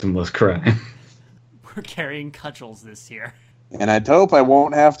a victimless crime. We're carrying cudgels this year. And I'd hope I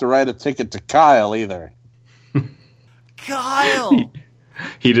won't have to write a ticket to Kyle either. Kyle!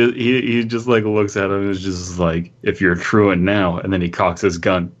 He just like looks at him and is just like, if you're truant now, and then he cocks his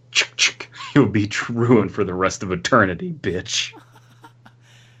gun, you'll be truant for the rest of eternity, bitch.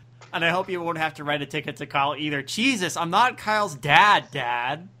 And I hope you won't have to write a ticket to Kyle either. Jesus, I'm not Kyle's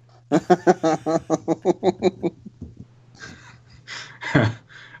dad.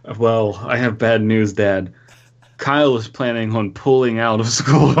 Well, I have bad news, Dad. Kyle is planning on pulling out of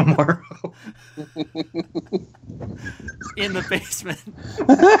school tomorrow. In the basement.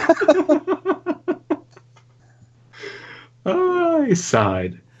 I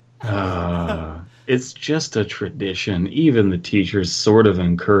sighed. It's just a tradition. Even the teachers sort of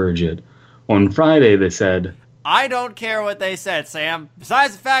encourage it. On Friday, they said, I don't care what they said, Sam.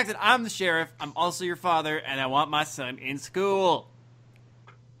 Besides the fact that I'm the sheriff, I'm also your father, and I want my son in school.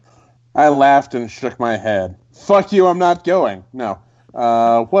 I laughed and shook my head. Fuck you, I'm not going. No.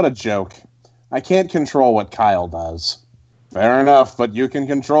 What a joke. I can't control what Kyle does. Fair enough, but you can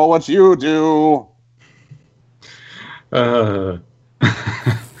control what you do.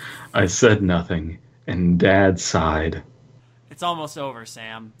 I said nothing, and Dad sighed. It's almost over,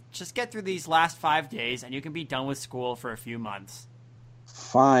 Sam. Just get through these last 5 days, and you can be done with school for a few months.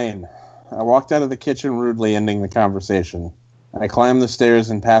 Fine. I walked out of the kitchen rudely, ending the conversation. I climbed the stairs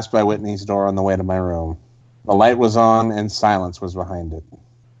and passed by Whitney's door on the way to my room. The light was on, and silence was behind it.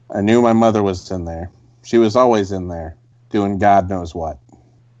 I knew my mother was in there. She was always in there, doing God knows what.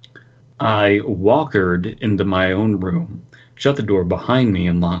 I walkered into my own room, shut the door behind me,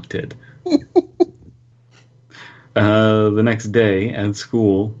 and locked it. The next day at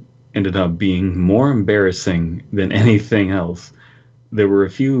school ended up being more embarrassing than anything else. There were a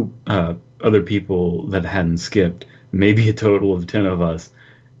few other people that hadn't skipped, maybe a total of 10 of us,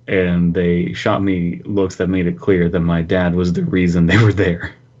 and they shot me looks that made it clear that my dad was the reason they were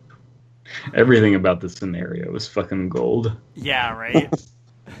there. Everything about this scenario was fucking gold. Yeah, right?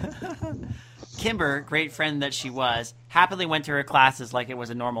 Kimber, great friend that she was, happily went to her classes like it was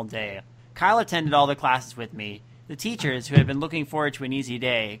a normal day. Kyle attended all the classes with me. The teachers, who had been looking forward to an easy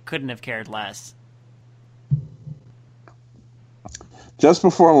day, couldn't have cared less. Just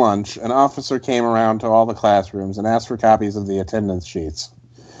before lunch, an officer came around to all the classrooms and asked for copies of the attendance sheets.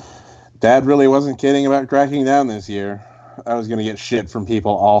 Dad really wasn't kidding about cracking down this year. I was going to get shit from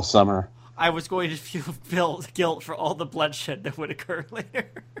people all summer. I was going to feel guilt for all the bloodshed that would occur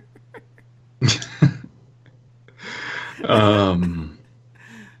later.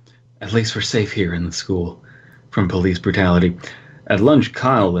 At least we're safe here in the school from police brutality. At lunch,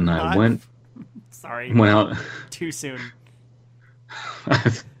 Kyle and I went out. Too soon.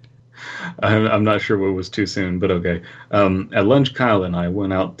 I'm not sure what was too soon, but okay. At lunch, Kyle and I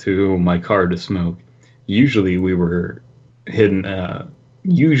went out to my car to smoke. Usually we were hidden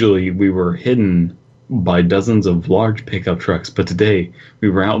by dozens of large pickup trucks, but today we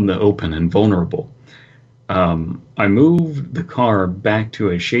were out in the open and vulnerable. I moved the car back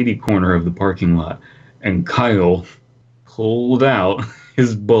to a shady corner of the parking lot, and Kyle pulled out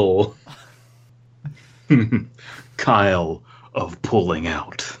his bowl. Kyle of pulling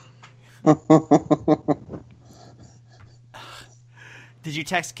out. Did you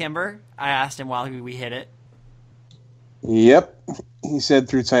text Kimber? I asked him while we hit it. Yep, he said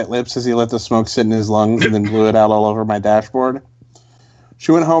through tight lips as he let the smoke sit in his lungs and then blew it out all over my dashboard.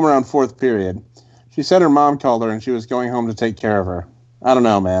 She went home around fourth period. She said her mom called her and she was going home to take care of her. I don't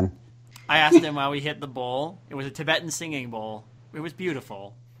know, man. I asked him while we hit the bowl. It was a Tibetan singing bowl. It was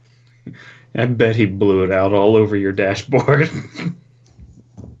beautiful. I bet he blew it out all over your dashboard.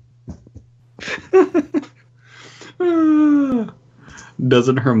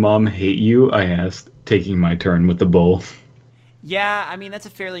 Doesn't her mom hate you? I asked, taking my turn with the bowl. Yeah, I mean, that's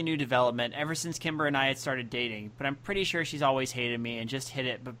a fairly new development ever since Kimber and I had started dating, but I'm pretty sure she's always hated me and just hit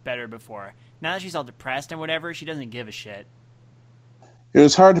it better before. Now that she's all depressed and whatever, she doesn't give a shit. It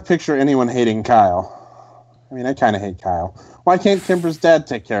was hard to picture anyone hating Kyle. I mean, I kind of hate Kyle. Why can't Kimber's dad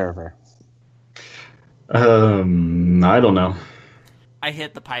take care of her? I don't know. I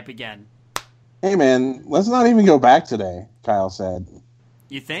hit the pipe again. Hey, man, let's not even go back today, Kyle said.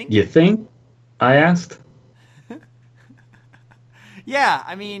 You think? You think? I asked. Yeah,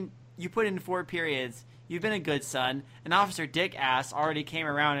 I mean, you put in 4 periods. You've been a good son. And Officer Dick Ass already came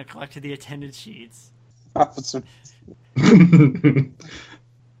around and collected the attendance sheets. Officer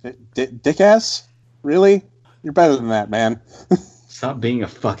Dick Ass? Really? You're better than that, man. Stop being a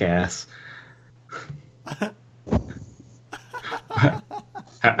fuck ass.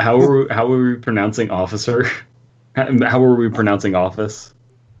 How are we pronouncing officer? How are we pronouncing office?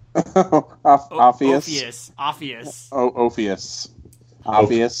 Ophius. Ophius. Ophius.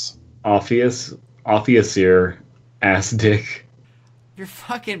 Obvious. Obvious here. Ass dick. You're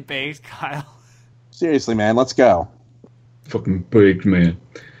fucking baked, Kyle. Seriously, man, let's go. Fucking baked, man.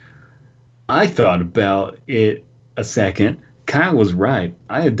 I thought about it a second. Kyle was right.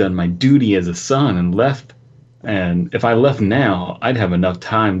 I had done my duty as a son and left. And if I left now, I'd have enough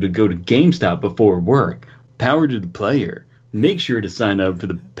time to go to GameStop before work. Power to the player. Make sure to sign up for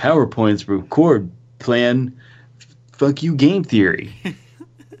the PowerPoints record plan. Fuck you, Game Theory.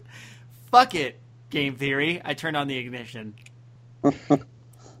 Fuck it, Game Theory. I turned on the ignition.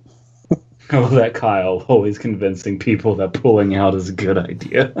 Oh, that Kyle, always convincing people that pulling out is a good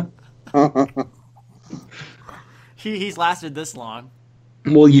idea. He's lasted this long.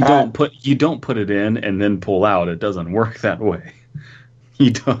 Well, you don't put it in and then pull out. It doesn't work that way.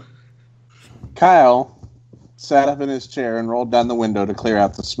 You don't. Kyle sat up in his chair and rolled down the window to clear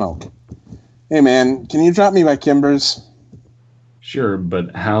out the smoke. Hey, man, can you drop me by Kimber's? Sure,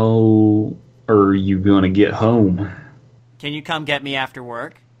 but how are you going to get home? Can you come get me after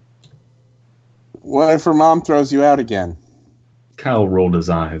work? What if her mom throws you out again? Kyle rolled his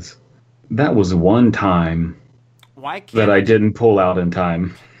eyes. That was one time that I didn't pull out in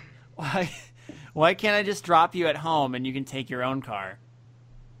time. Why can't I just drop you at home and you can take your own car?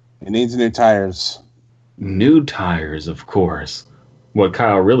 It needs new tires. New tires, of course. What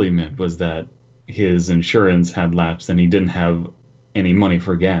Kyle really meant was that his insurance had lapsed and he didn't have any money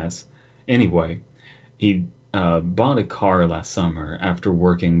for gas. Anyway, He bought a car last summer after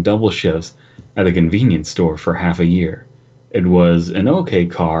working double shifts at a convenience store for half a year. It was an okay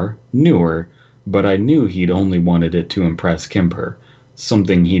car, newer, but I knew he'd only wanted it to impress Kimber,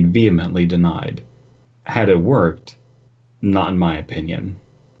 something he'd vehemently denied. Had it worked, not in my opinion.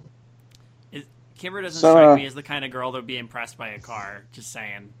 Kimber doesn't strike me as the kind of girl that would be impressed by a car. Just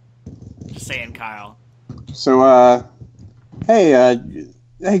saying. Just saying, Kyle. So, hey,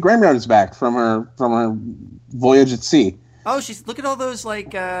 Graham is back from her voyage at sea. Oh, look at all those,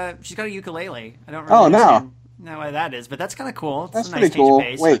 like, she's got a ukulele. I don't really understand why that is, but that's kind of cool. It's that's a nice pretty cool.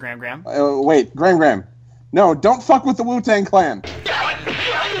 change of pace for Graham. Wait, Graham. No, don't fuck with the Wu-Tang Clan. What?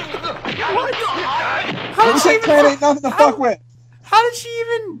 How did she even... Clan ain't nothing to fuck with. How did she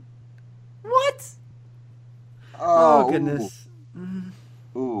even... What? Oh goodness.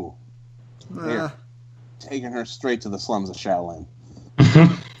 Ooh. Here. Taking her straight to the slums of Shaolin.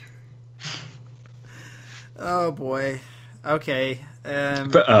 Oh boy. Okay.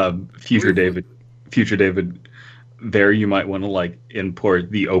 Future David, there you might want to like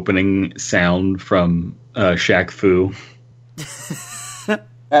import the opening sound from Shaq Fu.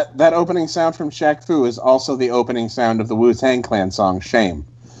 That opening sound from Shaq Fu is also the opening sound of the Wu-Tang Clan song "Shame."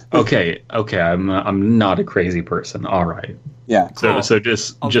 Okay, I'm not a crazy person. All right. Yeah. Cool. So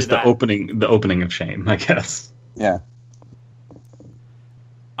just the opening of Shame, I guess. Yeah.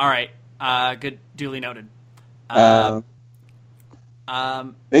 All right. Good. Duly noted.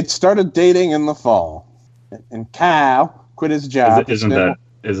 They'd started dating in the fall, and Kyle quit his job. Isn't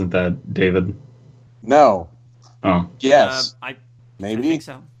that David? No. Oh. Yes. Maybe. I think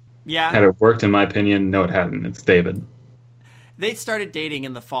so. Yeah. Had it worked, in my opinion? No, it hadn't. It's David. They started dating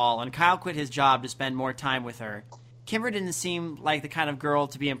in the fall, and Kyle quit his job to spend more time with her. Kimber didn't seem like the kind of girl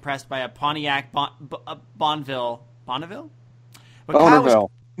to be impressed by a Pontiac Bonneville. Bonneville?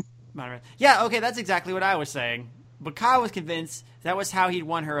 Bonneville. Yeah, okay, that's exactly what I was saying. But Kyle was convinced that was how he'd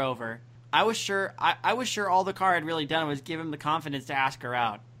won her over. I was sure all the car had really done was give him the confidence to ask her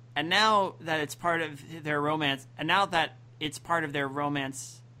out. And now that it's part of their romance, now that its part in their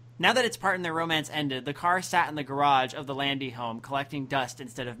romance ended, the car sat in the garage of the Landy home, collecting dust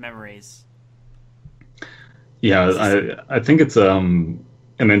instead of memories. Yeah, I think it's an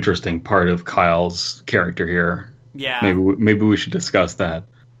interesting part of Kyle's character here. Yeah. Maybe we should discuss that.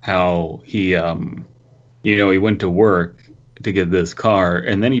 How he he went to work to get this car,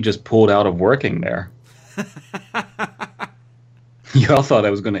 and then he just pulled out of working there. Y'all thought I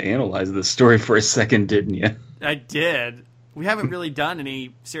was going to analyze this story for a second, didn't you? I did. We haven't really done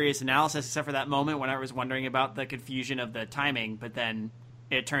any serious analysis except for that moment when I was wondering about the confusion of the timing, but then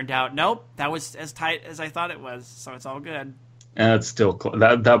it turned out, nope, that was as tight as I thought it was, so it's all good. And it's still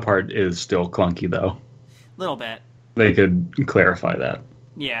that part is still clunky, though. Little bit. They could clarify that.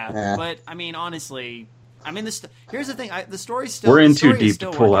 Yeah, but I mean, honestly, here's the thing: the story's still. We're in too deep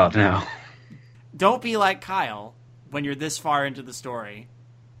to pull out now. Don't be like Kyle when you're this far into the story,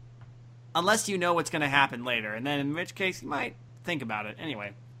 unless you know what's going to happen later, and then in which case you might think about it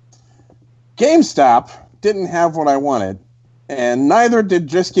anyway. GameStop didn't have what I wanted, and neither did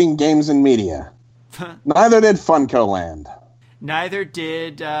Drisking Games and Media. Neither did Funco Land. Neither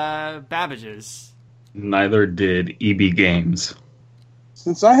did Babbage's. Neither did EB Games.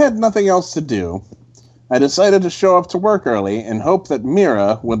 Since I had nothing else to do, I decided to show up to work early and hope that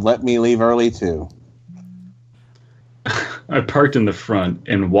Mira would let me leave early too. I parked in the front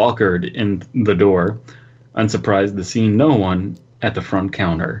and walkered in the door, unsurprised to see no one at the front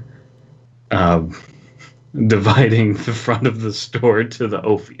counter, dividing the front of the store to the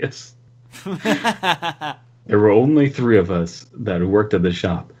Ophius. There were only 3 of us that worked at the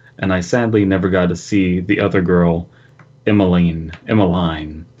shop, and I sadly never got to see the other girl, Emmeline,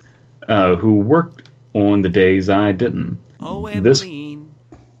 who worked on the days I didn't. Oh, Emmeline,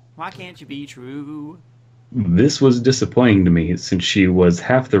 why can't you be true? This was disappointing to me, since she was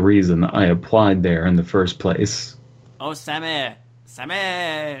half the reason I applied there in the first place. Oh, Sammy!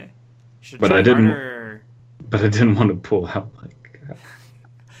 But I didn't want to pull out like...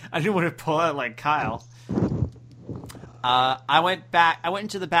 I didn't want to pull out like Kyle. I went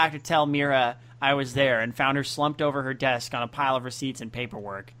into the back to tell Mira I was there and found her slumped over her desk on a pile of receipts and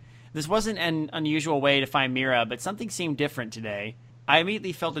paperwork. This wasn't an unusual way to find Mira, but something seemed different today. I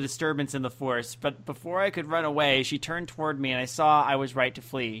immediately felt a disturbance in the force, but before I could run away, she turned toward me and I saw I was right to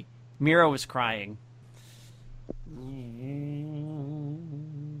flee. Mira was crying.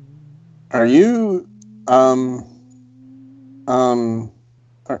 Are you, are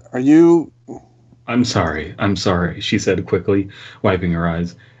you... I'm sorry, she said quickly, wiping her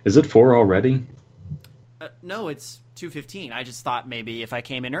eyes. Is it 4 already? No, it's 2:15. I just thought maybe if I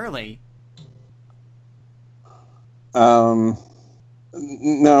came in early. No.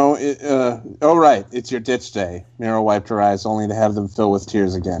 Oh, right. It's your ditch day. Mira wiped her eyes, only to have them fill with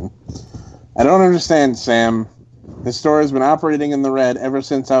tears again. I don't understand, Sam. This store has been operating in the red ever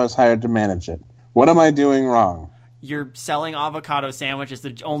since I was hired to manage it. What am I doing wrong? You're selling avocado sandwiches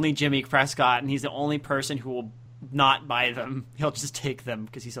to only Jimmy Prescott, and he's the only person who will not buy them. He'll just take them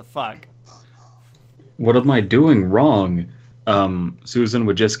because he's a fuck. What am I doing wrong? Susan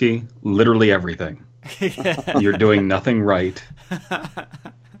Wojcicki, literally everything. You're doing nothing right.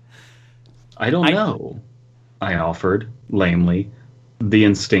 I don't know, I offered, lamely. The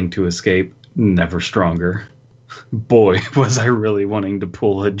instinct to escape, never stronger. Boy, was I really wanting to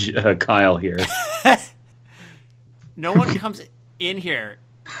pull a Kyle here. No one comes in here,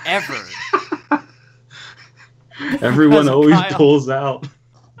 ever. Everyone always pulls out.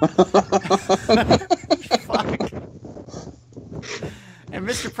 Fuck. And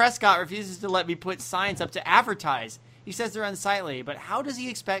Mr. Prescott refuses to let me put signs up to advertise. He says they're unsightly, but how does he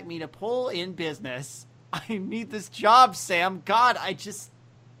expect me to pull in business? I need this job, Sam. God, I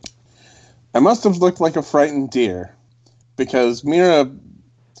must have looked like a frightened deer, because Mira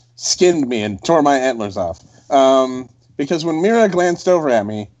skinned me and tore my antlers off. Because when Mira glanced over at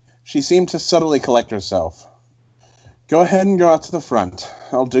me, she seemed to subtly collect herself. Go ahead and go out to the front.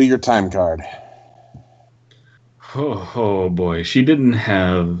 I'll do your time card. Oh boy, she didn't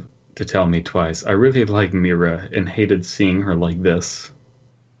have to tell me twice. I really like Mira and hated seeing her like this.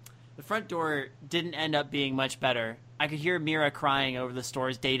 The front door didn't end up being much better. I could hear Mira crying over the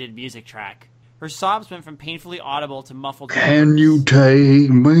store's dated music track. Her sobs went from painfully audible to muffled. Can you take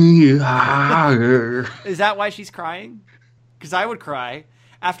me higher? Is that why she's crying? Because I would cry.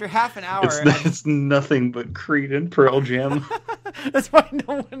 After half an hour... It's nothing but Creed and Pearl Jam. That's why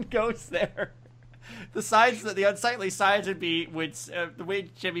no one goes there. The unsightly signs would be, the way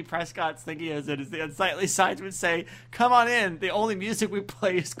Jimmy Prescott's thinking is the unsightly signs would say, come on in, the only music we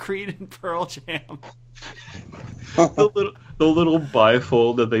play is Creed and Pearl Jam. The little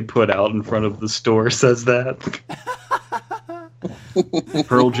bifold that they put out in front of the store says that.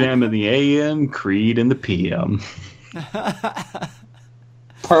 Pearl Jam in the AM, Creed in the PM.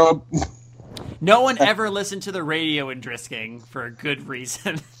 Pearl... No one ever listened to the radio in Drisking for a good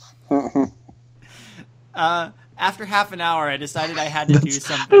reason. After half an hour, I decided I had to do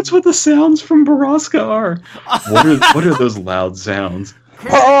something. That's what the sounds from Borrasca are. What are those loud sounds?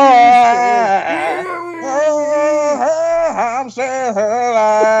 I'm still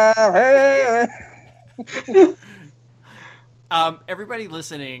alive. Everybody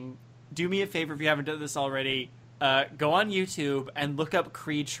listening, do me a favor if you haven't done this already. Go on YouTube and look up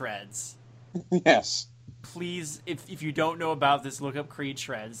Creed shreds. Yes. Please, if you don't know about this, look up Creed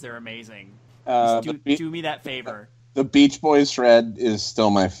shreds. They're amazing. Do me that favor. The Beach Boys shred is still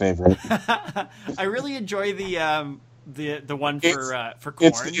my favorite. I really enjoy the one for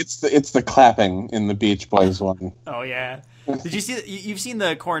Korn. It's the clapping in the Beach Boys one. Oh yeah. Did you see? You've seen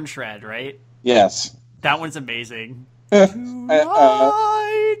the Korn shred, right? Yes. That one's amazing. The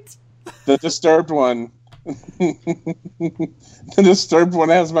Disturbed one. The Disturbed one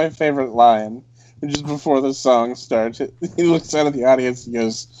has my favorite line. Just before the song starts, he looks out at the audience and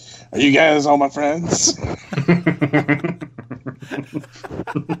goes, "Are you guys all my friends?"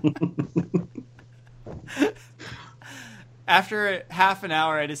 After half an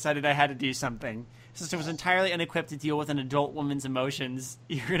hour, I decided I had to do something. Since I was entirely unequipped to deal with an adult woman's emotions,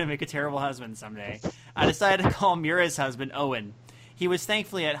 you're going to make a terrible husband someday. I decided to call Mira's husband, Owen. He was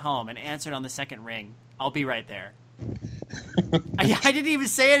thankfully at home and answered on the second ring. I'll be right there. I didn't even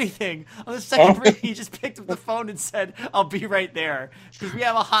say anything. On the second ring, he just picked up the phone and said, I'll be right there. Because we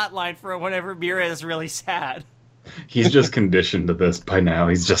have a hotline for whenever Mira is really sad. He's just conditioned to this by now.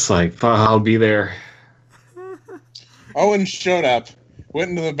 He's just like, I'll be there. Owen showed up, went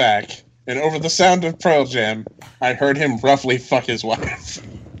into the back, and over the sound of Pearl Jam, I heard him roughly fuck his wife.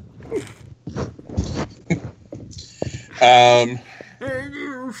 Hey,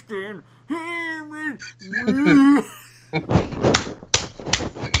 Houston.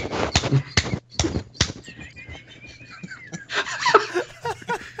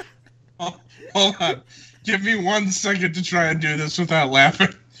 Hold on. Give me 1 second to try and do this without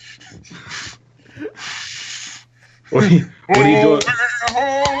laughing. What are you doing?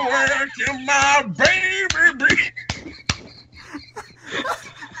 Where can my baby be?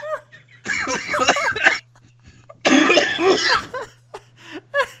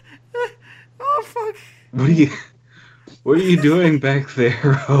 Oh, fuck. What are you doing back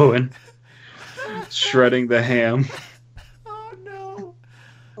there, Owen? Shredding the ham. Oh, no.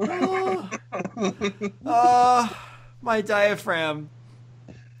 My diaphragm.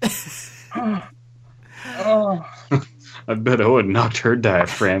 Oh. I bet Owen knocked her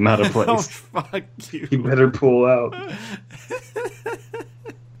diaphragm out of place. Oh, fuck you. You better pull out.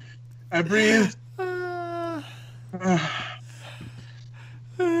 I breathed. Where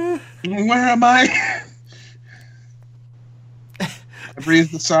am I? I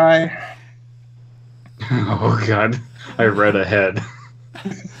breathed a sigh. Oh, God. I read ahead.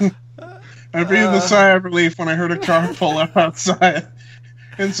 I breathed a sigh of relief when I heard a car pull up outside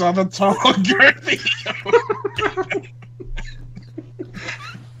and saw the tall, girthy.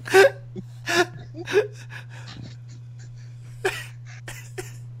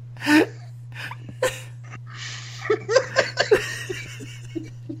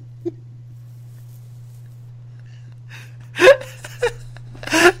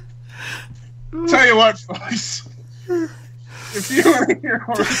 Tell you what, folks. If you want to hear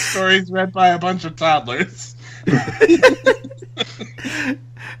horror stories read by a bunch of toddlers,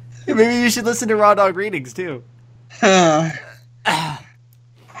 Maybe you should listen to Raw Dog Readings, too.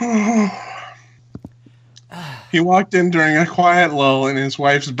 He walked in during a quiet lull in his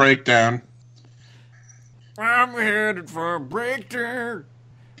wife's breakdown. I'm headed for a breakdown.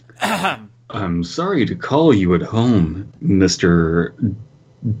 I'm sorry to call you at home, Mr.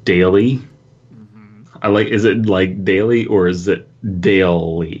 Daly. Is it like Daly or is it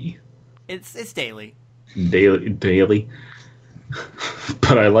Daly? It's daily. Daily.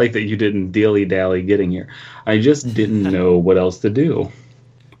 But I like that you didn't dilly-dally getting here. I just didn't know what else to do.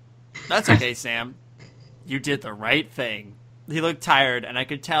 That's okay, Sam. You did the right thing. He looked tired, and I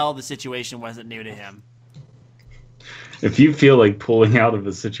could tell the situation wasn't new to him. If you feel like pulling out of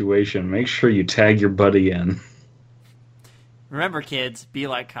a situation, make sure you tag your buddy in. Remember, kids, be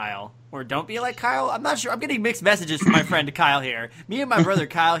like Kyle. Or don't be like Kyle. I'm not sure. I'm getting mixed messages from my friend Kyle here. Me and my brother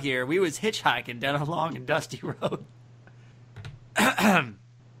Kyle here, we was hitchhiking down a long and dusty road.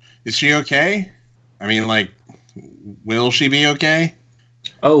 Is she okay? I mean, like, will she be okay?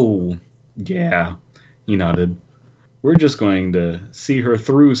 Oh, yeah. He nodded. We're just going to see her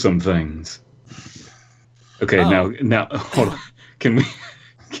through some things. Okay, now, hold on. Can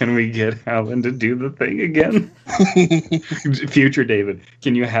we get Alan to do the thing again? Future David,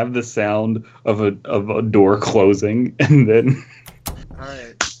 can you have the sound of a door closing and then? All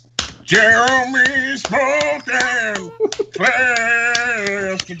right. Jeremy's broken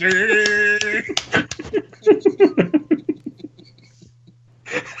fast today.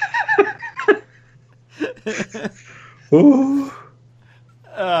 Ooh.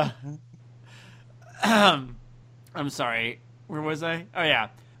 I'm sorry. Where was I? Oh, yeah.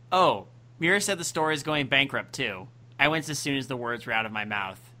 Oh, Mira said the store is going bankrupt, too. I went as soon as the words were out of my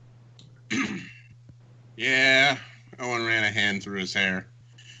mouth. Yeah, Owen ran a hand through his hair.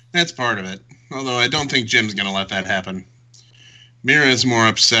 That's part of it. Although I don't think Jim's going to let that happen. Mira's more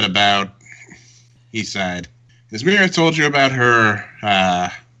upset about... He sighed. Has Mira told you about her,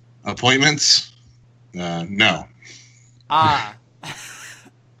 appointments? No. Ah.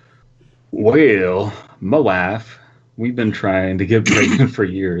 Well, my wife, we've been trying to get pregnant for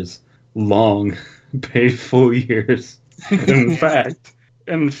years. Long, painful years. In fact,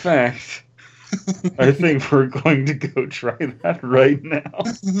 I think we're going to go try that right now.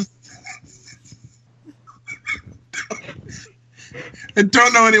 I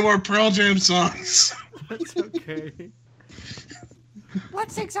don't know any more Pearl Jam songs. That's okay.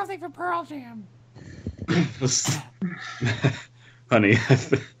 Let's sing something from Pearl Jam. Honey,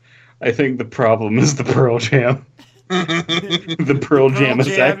 I think the problem is the Pearl Jam. The Pearl Jam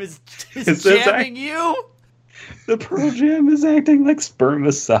is jamming you? The Pearl Jam is acting like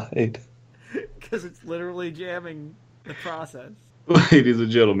spermicide. Because it's literally jamming the process. Ladies and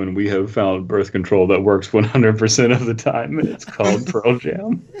gentlemen, we have found birth control that works 100% of the time, and it's called Pearl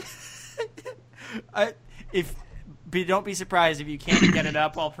Jam. Don't be surprised if you can't get it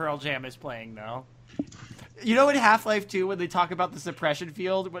up while Pearl Jam is playing, though. You know in Half-Life 2 when they talk about the suppression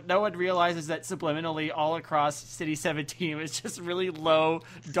field, what no one realizes that subliminally all across City 17 is just really low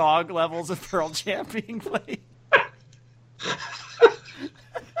dog levels of Pearl Jam being played.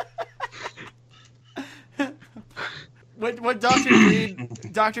 When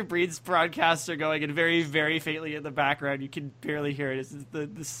Dr. Breed's broadcasts are going and very, very faintly in the background, you can barely hear it. It's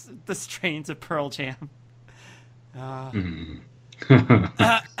the strains of Pearl Jam.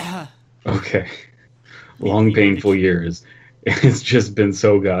 Okay. Long, painful years. It's just been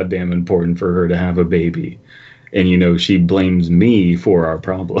so goddamn important for her to have a baby. And, she blames me for our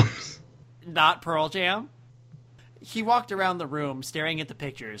problems. Not Pearl Jam? He walked around the room, staring at the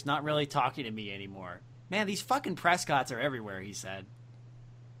pictures, not really talking to me anymore. Man, these fucking Prescotts are everywhere, he said.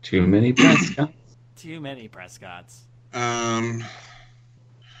 Too many Prescotts? Too many Prescotts.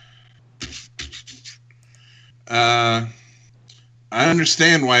 I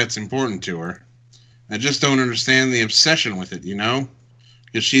understand why it's important to her. I just don't understand the obsession with it, you know?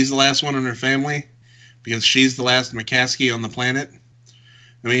 Because she's the last one in her family? Because she's the last McCaskey on the planet?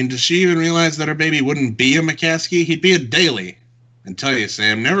 I mean, does she even realize that her baby wouldn't be a McCaskey? He'd be a Daly. And tell you,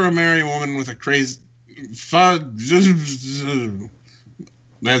 Sam, never marry a woman with a crazy...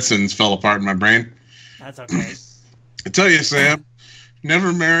 That sentence fell apart in my brain. That's okay. I tell you, Sam,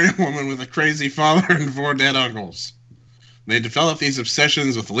 never marry a woman with a crazy father and 4 dead uncles. They develop these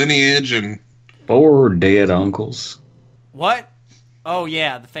obsessions with lineage and... 4 dead uncles. What? Oh,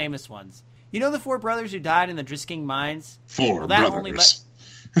 yeah, the famous ones. You know the 4 brothers who died in the Drisking mines? 4 brothers.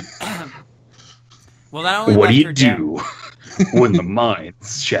 Well, that only What do left you her do when the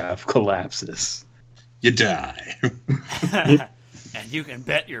mines shaft collapses? You die. And you can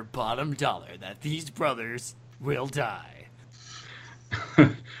bet your bottom dollar that these brothers will die.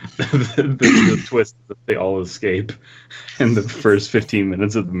 the twist is that they all escape in the first 15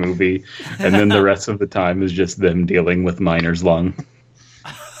 minutes of the movie, and then the rest of the time is just them dealing with Miner's lung.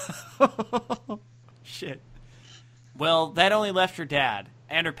 Shit. Well, that only left her dad,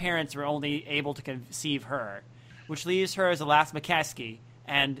 and her parents were only able to conceive her, which leaves her as the last McCaskey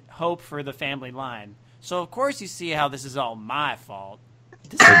and hope for the family line. So, of course, you see how this is all my fault.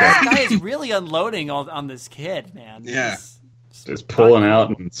 This guy is really unloading on this kid, man. Yeah. Just pulling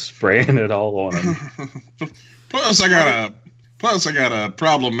out and spraying it all on him. Plus, I got a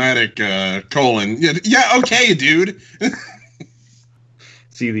problematic colon. Yeah, okay, dude.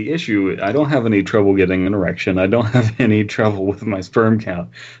 See, the issue, I don't have any trouble getting an erection. I don't have any trouble with my sperm count.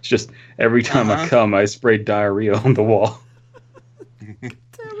 It's just every time I come, I spray diarrhea on the wall.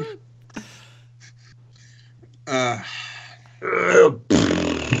 I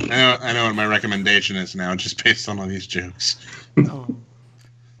know what my recommendation is now, just based on all these jokes. Oh.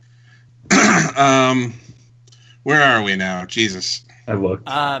 Where are we now? Jesus. I looked.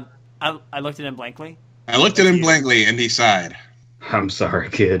 I looked at him blankly. I looked at him blankly, and he sighed. I'm sorry,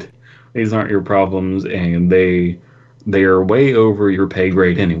 kid. These aren't your problems, and they are way over your pay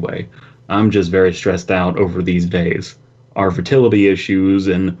grade anyway. I'm just very stressed out over these days. Our fertility issues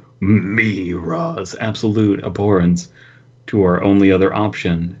and Mira's absolute abhorrence to our only other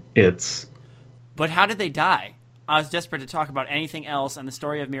option. But how did they die? I was desperate to talk about anything else, and the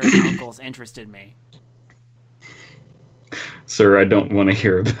story of Mira's uncles interested me. Sir, I don't want to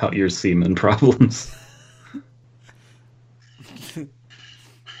hear about your semen problems.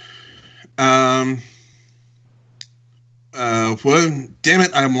 What? Damn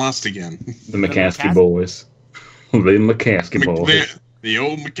it, I'm lost again. The McCaskey boys. The McCaskey boys. The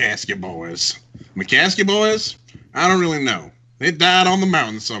old McCaskey boys. McCaskey boys? I don't really know. They died on the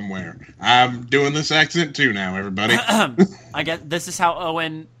mountain somewhere. I'm doing this accent too now, everybody. I guess this is how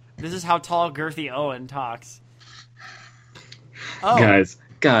tall, girthy Owen talks. Oh.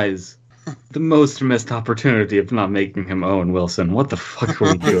 Guys, the most missed opportunity of not making him Owen Wilson. What the fuck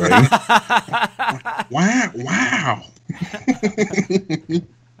are we doing? Wow.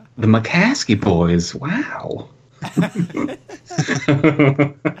 The McCaskey boys. Wow.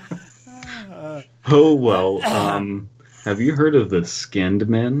 Oh, well, have you heard of the Skinned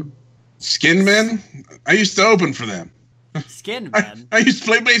Men? Skinned Men? I used to open for them. Skinned Men? I used to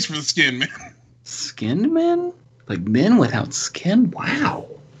play bass for the Skinned Men. Skinned Men? Like men without skin? Wow.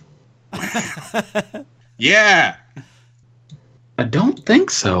 Yeah. I don't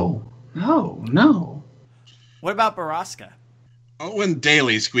think so. No. What about Borrasca? Owen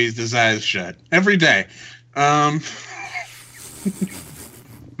Daly squeezed his eyes shut. Every day.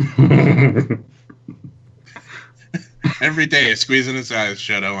 Every day, squeezing his eyes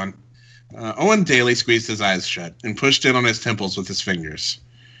shut, Owen. Owen Daly squeezed his eyes shut and pushed in on his temples with his fingers.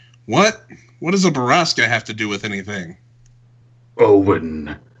 What? What does a Borrasca have to do with anything?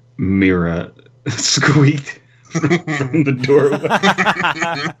 Owen, Mira squeaked from the doorway.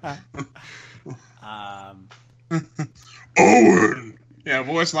 Owen! Yeah,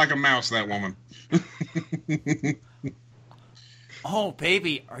 voice like a mouse, that woman. Oh,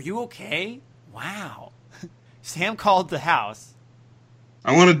 baby, are you okay? Wow. Sam called the house.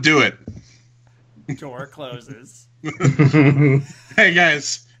 I want to do it. Door closes. Hey,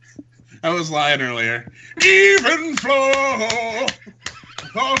 guys. I was lying earlier. Even flow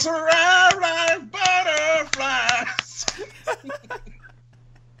floats around like butterflies.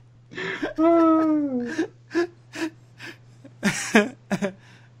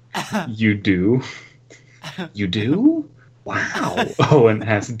 You do? You do? Wow. Owen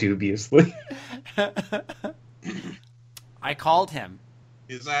asked dubiously. I called him.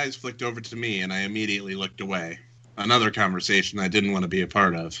 His eyes flicked over to me, and I immediately looked away. Another conversation I didn't want to be a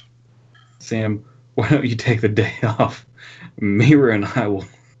part of. Sam, why don't you take the day off? Mira and I will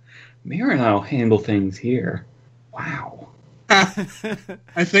handle things here. Wow.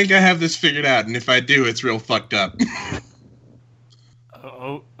 I think I have this figured out, and if I do, it's real fucked up.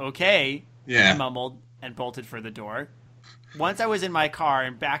 Oh, okay. Yeah. I mumbled and bolted for the door. Once I was in my car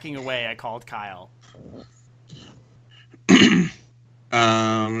and backing away, I called Kyle.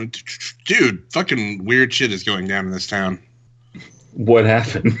 Dude, fucking weird shit is going down in this town. What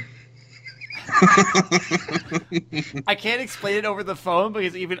happened? I can't explain it over the phone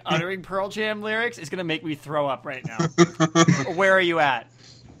because even uttering Pearl Jam lyrics is going to make me throw up right now. Where are you at?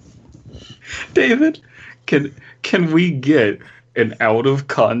 David, can we get an out of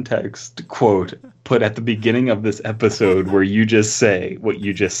context quote put at the beginning of this episode where you just say what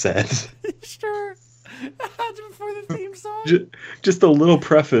you just said? Sure. Before the theme song? Just a little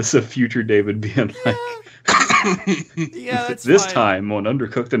preface of future David being like, yeah, that's this fine. time on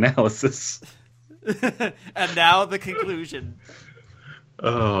Undercooked Analysis. And now the conclusion.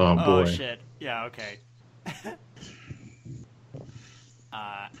 Oh, boy. Oh, shit. Yeah, okay.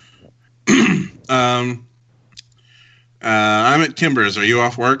 I'm at Kimber's. Are you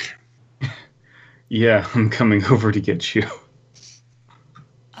off work? Yeah, I'm coming over to get you.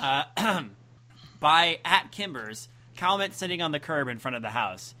 By at Kimber's, Calmet sitting on the curb in front of the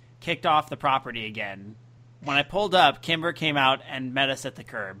house, kicked off the property again. When I pulled up, Kimber came out and met us at the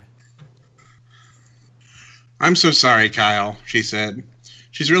curb. I'm so sorry, Kyle, she said.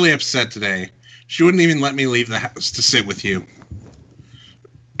 She's really upset today. She wouldn't even let me leave the house to sit with you.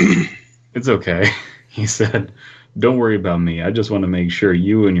 It's okay, he said. Don't worry about me. I just want to make sure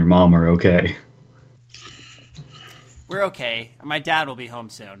you and your mom are okay. We're okay. My dad will be home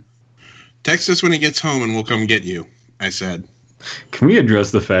soon. Text us when he gets home and we'll come get you, I said. Can we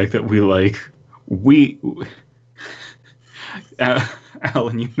address the fact that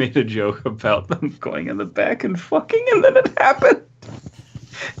Alan, you made a joke about them going in the back and fucking, and then it happened.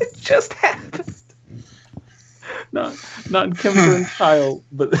 It just happened. Not Kimber and Kyle,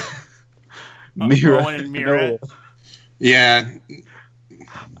 but Mira Owen and Mira. Noah. Yeah.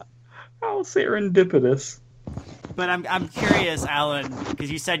 How serendipitous. But I'm curious, Alan,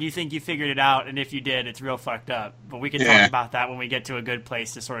 because you said you think you figured it out, and if you did, it's real fucked up. But we can talk about that when we get to a good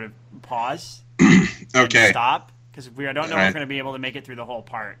place to sort of pause. Okay. And stop, because I don't know if All right. we're going to be able to make it through the whole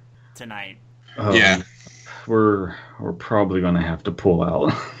part tonight. Yeah. We're probably gonna have to pull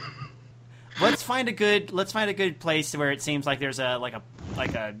out. Let's find a good place where it seems like there's a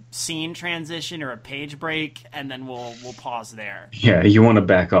scene transition or a page break, and then we'll pause there. Yeah, you want to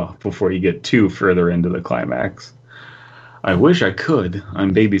back off before you get too further into the climax. I wish I could.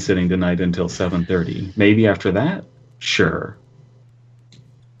 I'm babysitting tonight until 7:30. Maybe after that? Sure.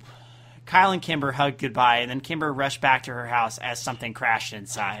 Kyle and Kimber hugged goodbye, and then Kimber rushed back to her house as something crashed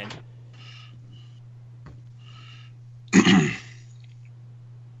inside.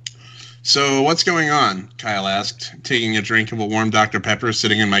 So, what's going on? Kyle asked, taking a drink of a warm Dr. Pepper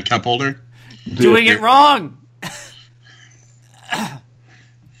sitting in my cup holder. Doing it wrong!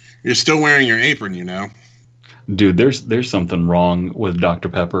 You're still wearing your apron, you know. Dude, there's something wrong with Dr.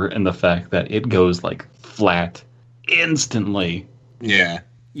 Pepper and the fact that it goes like flat instantly. Yeah.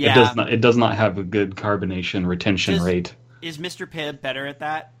 Yeah. It does not have a good carbonation retention rate. Is Mr. Pibb better at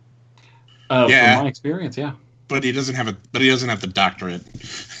that? Yeah. From my experience, yeah. But he doesn't have the doctorate.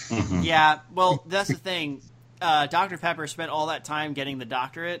 Mm-hmm. Yeah, well, that's the thing. Dr. Pepper spent all that time getting the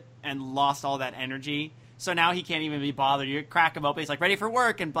doctorate and lost all that energy. So now he can't even be bothered. You crack him open, he's like, ready for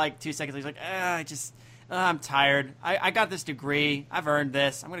work. And like 2 seconds, he's like, I'm tired. I got this degree. I've earned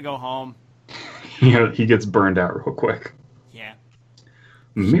this. I'm going to go home. Yeah, he gets burned out real quick. Yeah.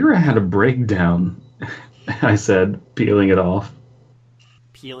 Mira had a breakdown, I said, peeling it off.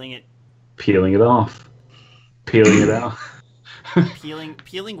 Peeling it. Peeling it off. Peeling it out.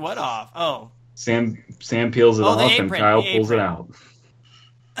 Peeling what off? Oh. Sam peels it off apron, and Kyle pulls it out.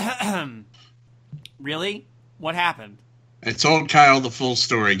 Really? What happened? I told Kyle the full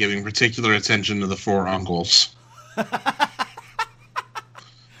story, giving particular attention to the four uncles.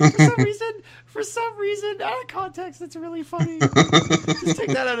 For some reason, out of context, it's really funny. Just take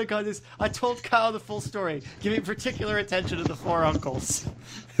that out of context. I told Kyle the full story, giving particular attention to the four uncles.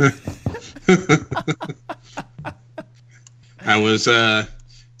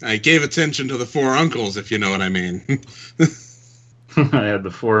 I gave attention to the four uncles, if you know what I mean. I had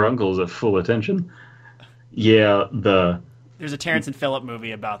the four uncles at full attention. Yeah, There's a Terrence and Phillip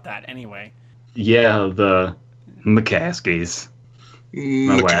movie about that anyway. Yeah, the McCaskies.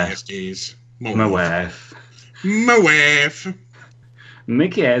 McCaskies. My wife. My wife.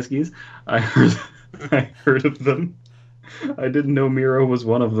 McCaskies. I heard of them. I didn't know Miro was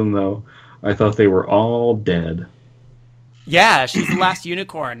one of them, though. I thought they were all dead. Yeah, she's the last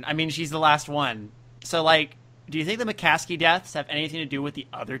unicorn. I mean, she's the last one. So, like, do you think the McCaskey deaths have anything to do with the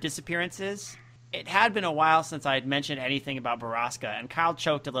other disappearances? It had been a while since I had mentioned anything about Borrasca, and Kyle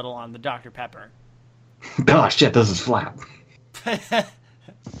choked a little on the Dr. Pepper. Oh, shit, this is flat. I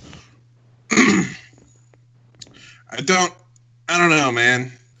don't know,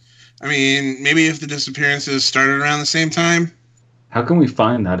 man. I mean, maybe if the disappearances started around the same time. How can we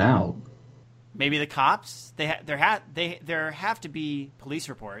find that out? Maybe the cops? There have to be police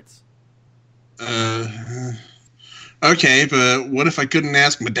reports. Okay, but what if I couldn't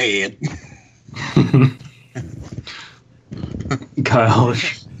ask my dad? Kyle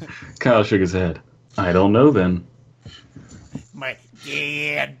shook his head. I don't know then. My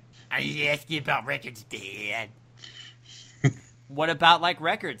dad. I asked you about records, Dad. What about, like,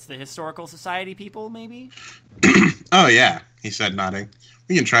 records? The Historical Society people, maybe? Oh, yeah, he said, nodding.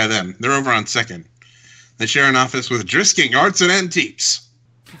 We can try them. They're over on 2nd. They share an office with Drisking Arts and Antiques.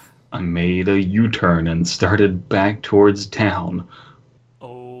 I made a U-turn and started back towards town.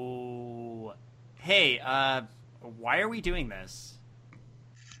 Oh. Hey, why are we doing this?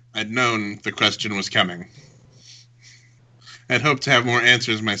 I'd known the question was coming. I'd hoped to have more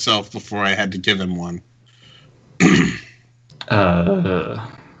answers myself before I had to give him one.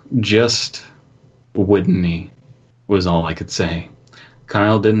 Just wouldn't he, was all I could say.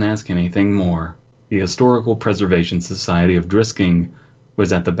 Kyle didn't ask anything more. The Historical Preservation Society of Drisking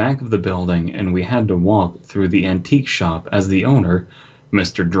was at the back of the building, and we had to walk through the antique shop as the owner,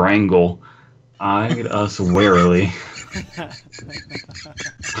 Mr. Drangle, eyed us warily.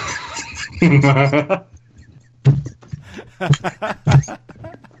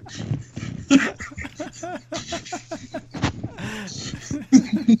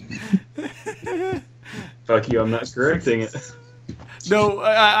 Fuck you, I'm not correcting it. No,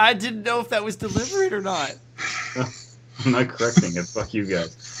 I didn't know if that was deliberate or not. I'm not correcting it. Fuck you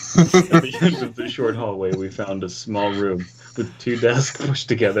guys. At the end of the short hallway, we found a small room with 2 desks pushed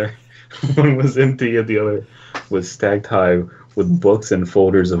together. One was empty and the other was stacked high with books and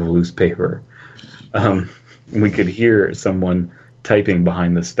folders of loose paper. We could hear someone typing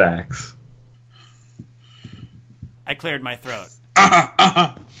behind the stacks. I cleared my throat.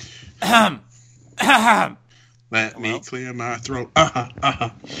 Let me clear my throat.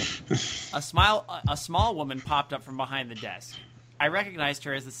 A small woman popped up from behind the desk. I recognized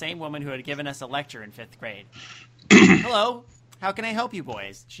her as the same woman who had given us a lecture in 5th grade. Hello, how can I help you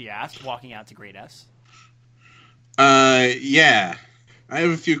boys? She asked, walking out to greet us. Yeah. I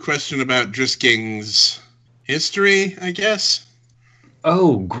have a few questions about Drisking's history, I guess.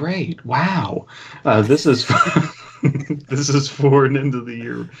 Oh, great. Wow. This is this is for an end of the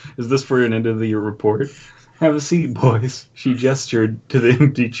year. Is this for an end of the year report? Have a seat, boys. She gestured to the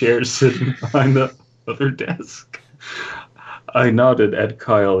empty chair sitting behind the other desk. I nodded at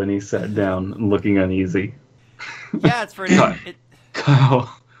Kyle and he sat down, looking uneasy. Yeah, it's for an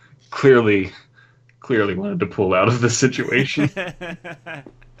Kyle clearly wanted to pull out of the situation.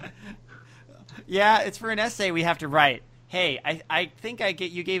 Yeah, it's for an essay we have to write. Hey, I think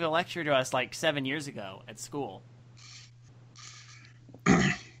you gave a lecture to us like 7 years ago at school.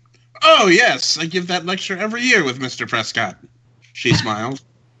 Oh, yes, I give that lecture every year with Mr. Prescott. She smiled.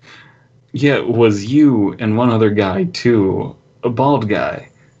 Yeah, it was you and one other guy, too. A bald guy,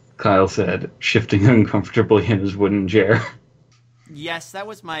 Kyle said, shifting uncomfortably in his wooden chair. Yes, that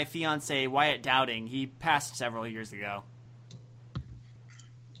was my fiancé, Wyatt Dowding. He passed several years ago.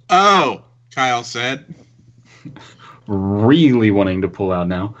 Oh, Kyle said. Really wanting to pull out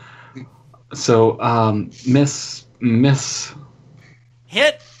now. So, Miss...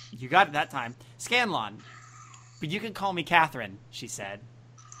 Hit! You got it that time. Scanlon. But you can call me Catherine, she said.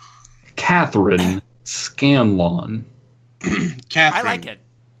 Catherine Scanlon. Catherine. I like it.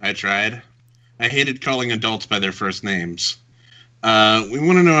 I tried. I hated calling adults by their first names. We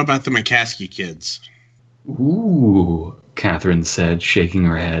want to know about the McCaskey kids. Ooh, Catherine said, shaking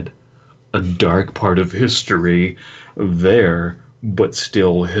her head. A dark part of history there, but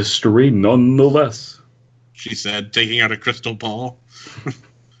still history nonetheless. She said, taking out a crystal ball.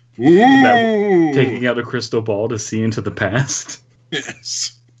 Taking out a crystal ball to see into the past?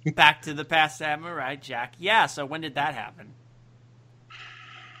 Yes. Back to the past, Samurai Jack. Yeah, so when did that happen?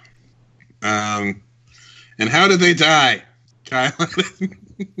 And how did they die, Kyle?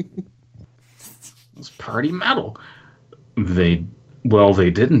 It's party metal. They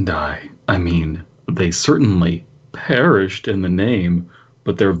didn't die. I mean, they certainly perished in the name,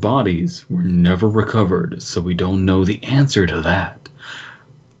 but their bodies were never recovered, so we don't know the answer to that.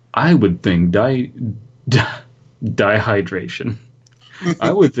 I would think dehydration.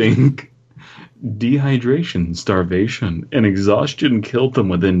 I would think Dehydration, starvation, and exhaustion killed them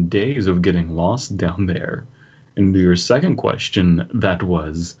within days of getting lost down there. And to your second question, that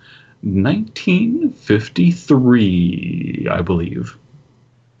was 1953, I believe.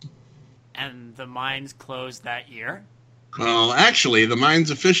 And the mines closed that year? Well, actually, the mines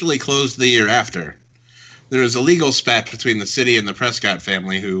officially closed the year after. There was a legal spat between the city and the Prescott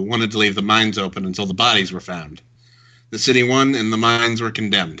family, who wanted to leave the mines open until the bodies were found. The city won, and the mines were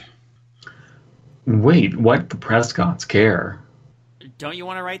condemned. Wait, what? The Prescotts care? Don't you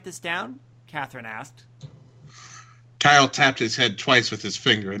want to write this down? Catherine asked. Kyle tapped his head twice with his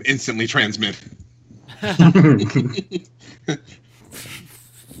finger and instantly transmitted.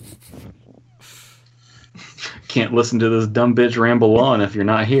 Can't listen to this dumb bitch ramble on if you're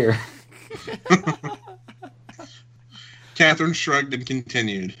not here. Catherine shrugged and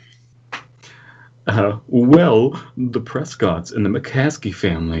continued. Well, the Prescotts and the McCaskey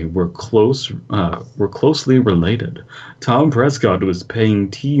family were closely related. Tom Prescott was paying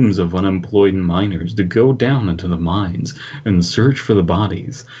teams of unemployed miners to go down into the mines and search for the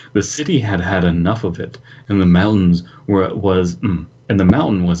bodies. The city had had enough of it, and the mountain was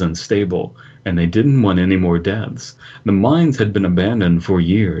unstable, and they didn't want any more deaths. The mines had been abandoned for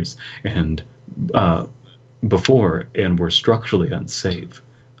years and before and were structurally unsafe.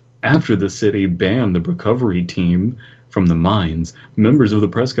 After the city banned the recovery team from the mines, members of the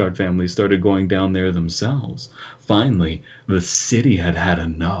Prescott family started going down there themselves. Finally, the city had had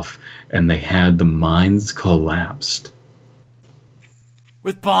enough, and they had the mines collapsed.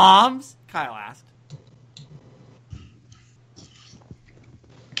 With bombs? Kyle asked.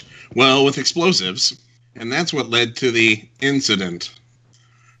 Well, with explosives. And that's what led to the incident.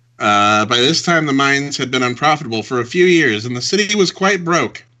 By this time, the mines had been unprofitable for a few years, and the city was quite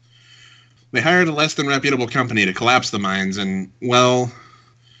broke. They hired a less than reputable company to collapse the mines, and, well,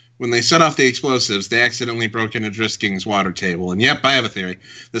 when they set off the explosives, they accidentally broke into Drisking's water table. And yep, I have a theory.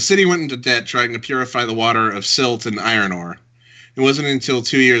 The city went into debt trying to purify the water of silt and iron ore. It wasn't until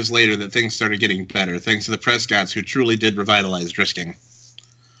 2 years later that things started getting better, thanks to the Prescotts, who truly did revitalize Drisking.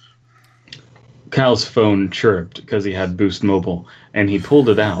 Kyle's phone chirped because he had Boost Mobile, and he pulled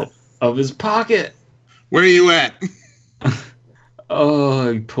it out of his pocket. Where are you at?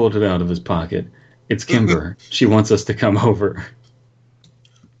 Oh, he pulled it out of his pocket. It's Kimber. She wants us to come over.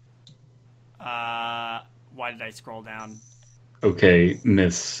 Why did I scroll down? Okay,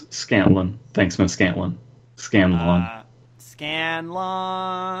 Miss Scanlon. Thanks, Miss Scanlon. Scanlon.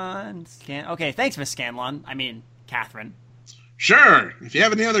 Okay, thanks, Miss Scanlon. I mean, Catherine. Sure. If you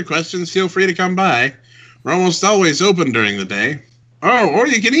have any other questions, feel free to come by. We're almost always open during the day. Oh, or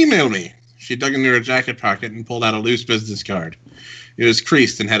you can email me. She dug into her jacket pocket and pulled out a loose business card. It was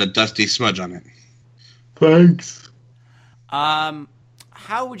creased and had a dusty smudge on it. Thanks.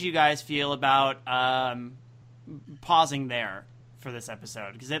 How would you guys feel about pausing there for this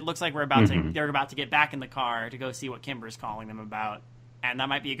episode? Because it looks like they're about to get back in the car to go see what Kimber's calling them about, and that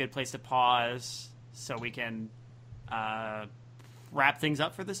might be a good place to pause so we can wrap things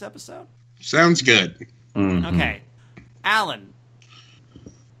up for this episode. Sounds good. Mm-hmm. Okay, Alan,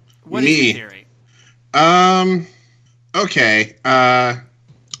 what is your theory? Okay.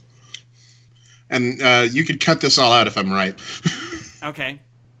 And you could cut this all out if I'm right. Okay.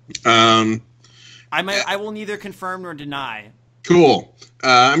 I will neither confirm nor deny. Cool.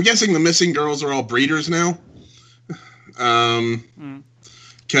 I'm guessing the missing girls are all breeders now.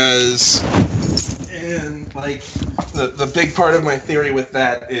 Because, and like the big part of my theory with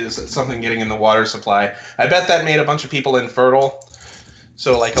that is something getting in the water supply. I bet that made a bunch of people infertile.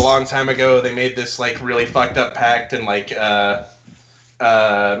 So like a long time ago, they made this like really fucked up pact, and like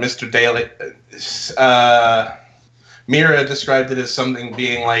Mr. Daly, Mira described it as something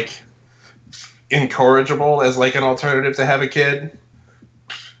being like incorrigible as like an alternative to have a kid.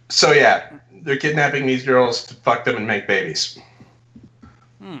 So yeah, they're kidnapping these girls to fuck them and make babies.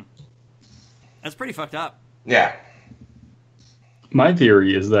 That's pretty fucked up. Yeah. My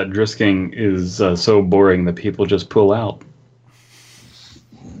theory is that Drisking is so boring that people just pull out.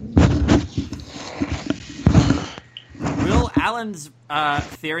 Will Alan's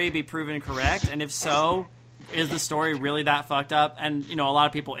theory be proven correct? And if so, is the story really that fucked up? And, you know, a lot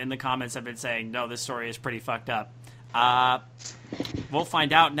of people in the comments have been saying, no, this story is pretty fucked up. We'll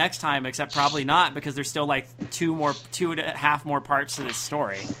find out next time, except probably not, because there's still like 2.5 more parts to this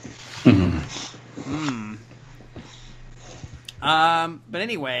story. But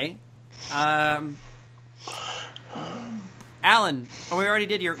anyway, Alan, we already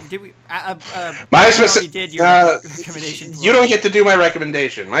did your. Did we? My already did your recommendation. You don't get to do my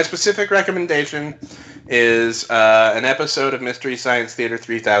recommendation. My specific recommendation is an episode of Mystery Science Theater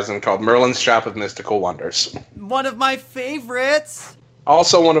 3000 called Merlin's Shop of Mystical Wonders. One of my favorites.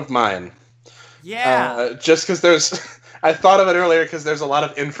 Also one of mine. Yeah. Just because there's... I thought of it earlier because there's a lot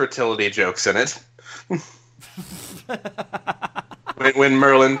of infertility jokes in it. when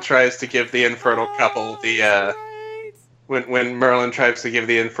Merlin tries to give the infertile couple the... When Merlin tries to give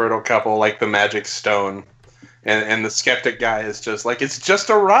the infertile couple, like, the magic stone... And the skeptic guy is just like, it's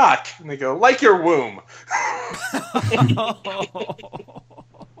just a rock. And they go, like your womb.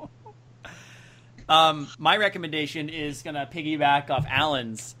 My recommendation is going to piggyback off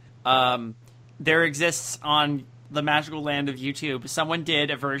Alan's. There exists on the magical land of YouTube, someone did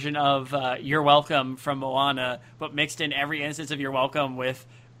a version of You're Welcome from Moana, but mixed in every instance of You're Welcome with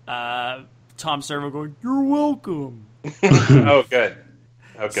Tom Servo going, You're welcome. Oh, good.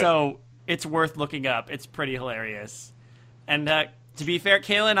 Okay. So... it's worth looking up. It's pretty hilarious. And to be fair,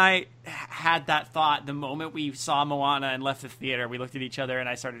 Kayla and I had that thought the moment we saw Moana and left the theater. We looked at each other and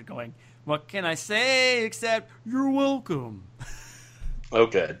I started going, what can I say except you're welcome? Oh,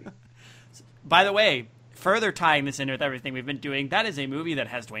 good. By the way, further tying this in with everything we've been doing, that is a movie that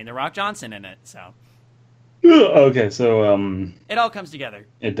has Dwayne "The Rock" Johnson in it. So Okay, so it all comes together.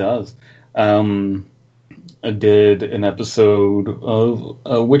 It does. I did an episode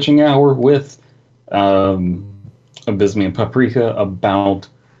of Witching Hour with Abysme and Paprika about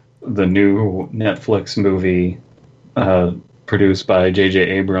the new Netflix movie produced by J.J.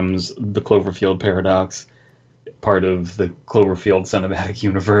 Abrams, The Cloverfield Paradox, part of the Cloverfield cinematic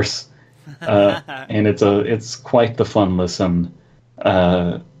universe. And it's quite the fun listen.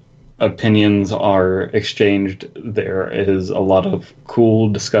 Opinions are exchanged. There is a lot of cool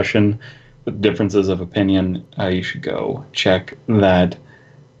discussion with differences of opinion. You should go check that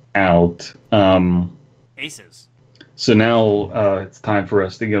out. Aces. So now it's time for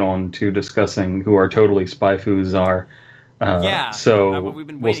us to get on to discussing who our totally spy foos are. So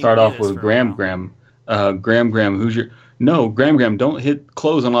we'll start off with Graham. Graham, who's your... No, Graham, don't hit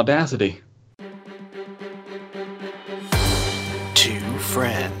close on Audacity. Two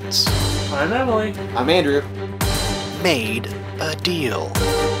friends. I'm Emily. I'm Andrew. Made a deal.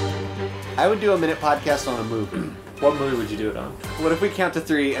 I would do a minute podcast on a movie. What movie would you do it on? What if we count to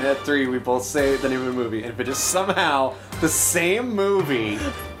 3, and at 3 we both say the name of the movie, and if it is somehow the same movie...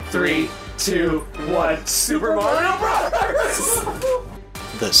 3, 2, 1, Super Mario Brothers!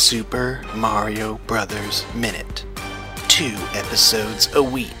 The Super Mario Brothers Minute. 2 episodes a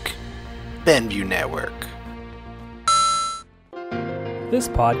week. Benview Network. This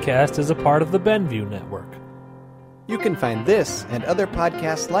podcast is a part of the Benview Network. You can find this and other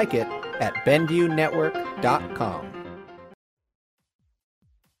podcasts like it at BenviewNetwork.com.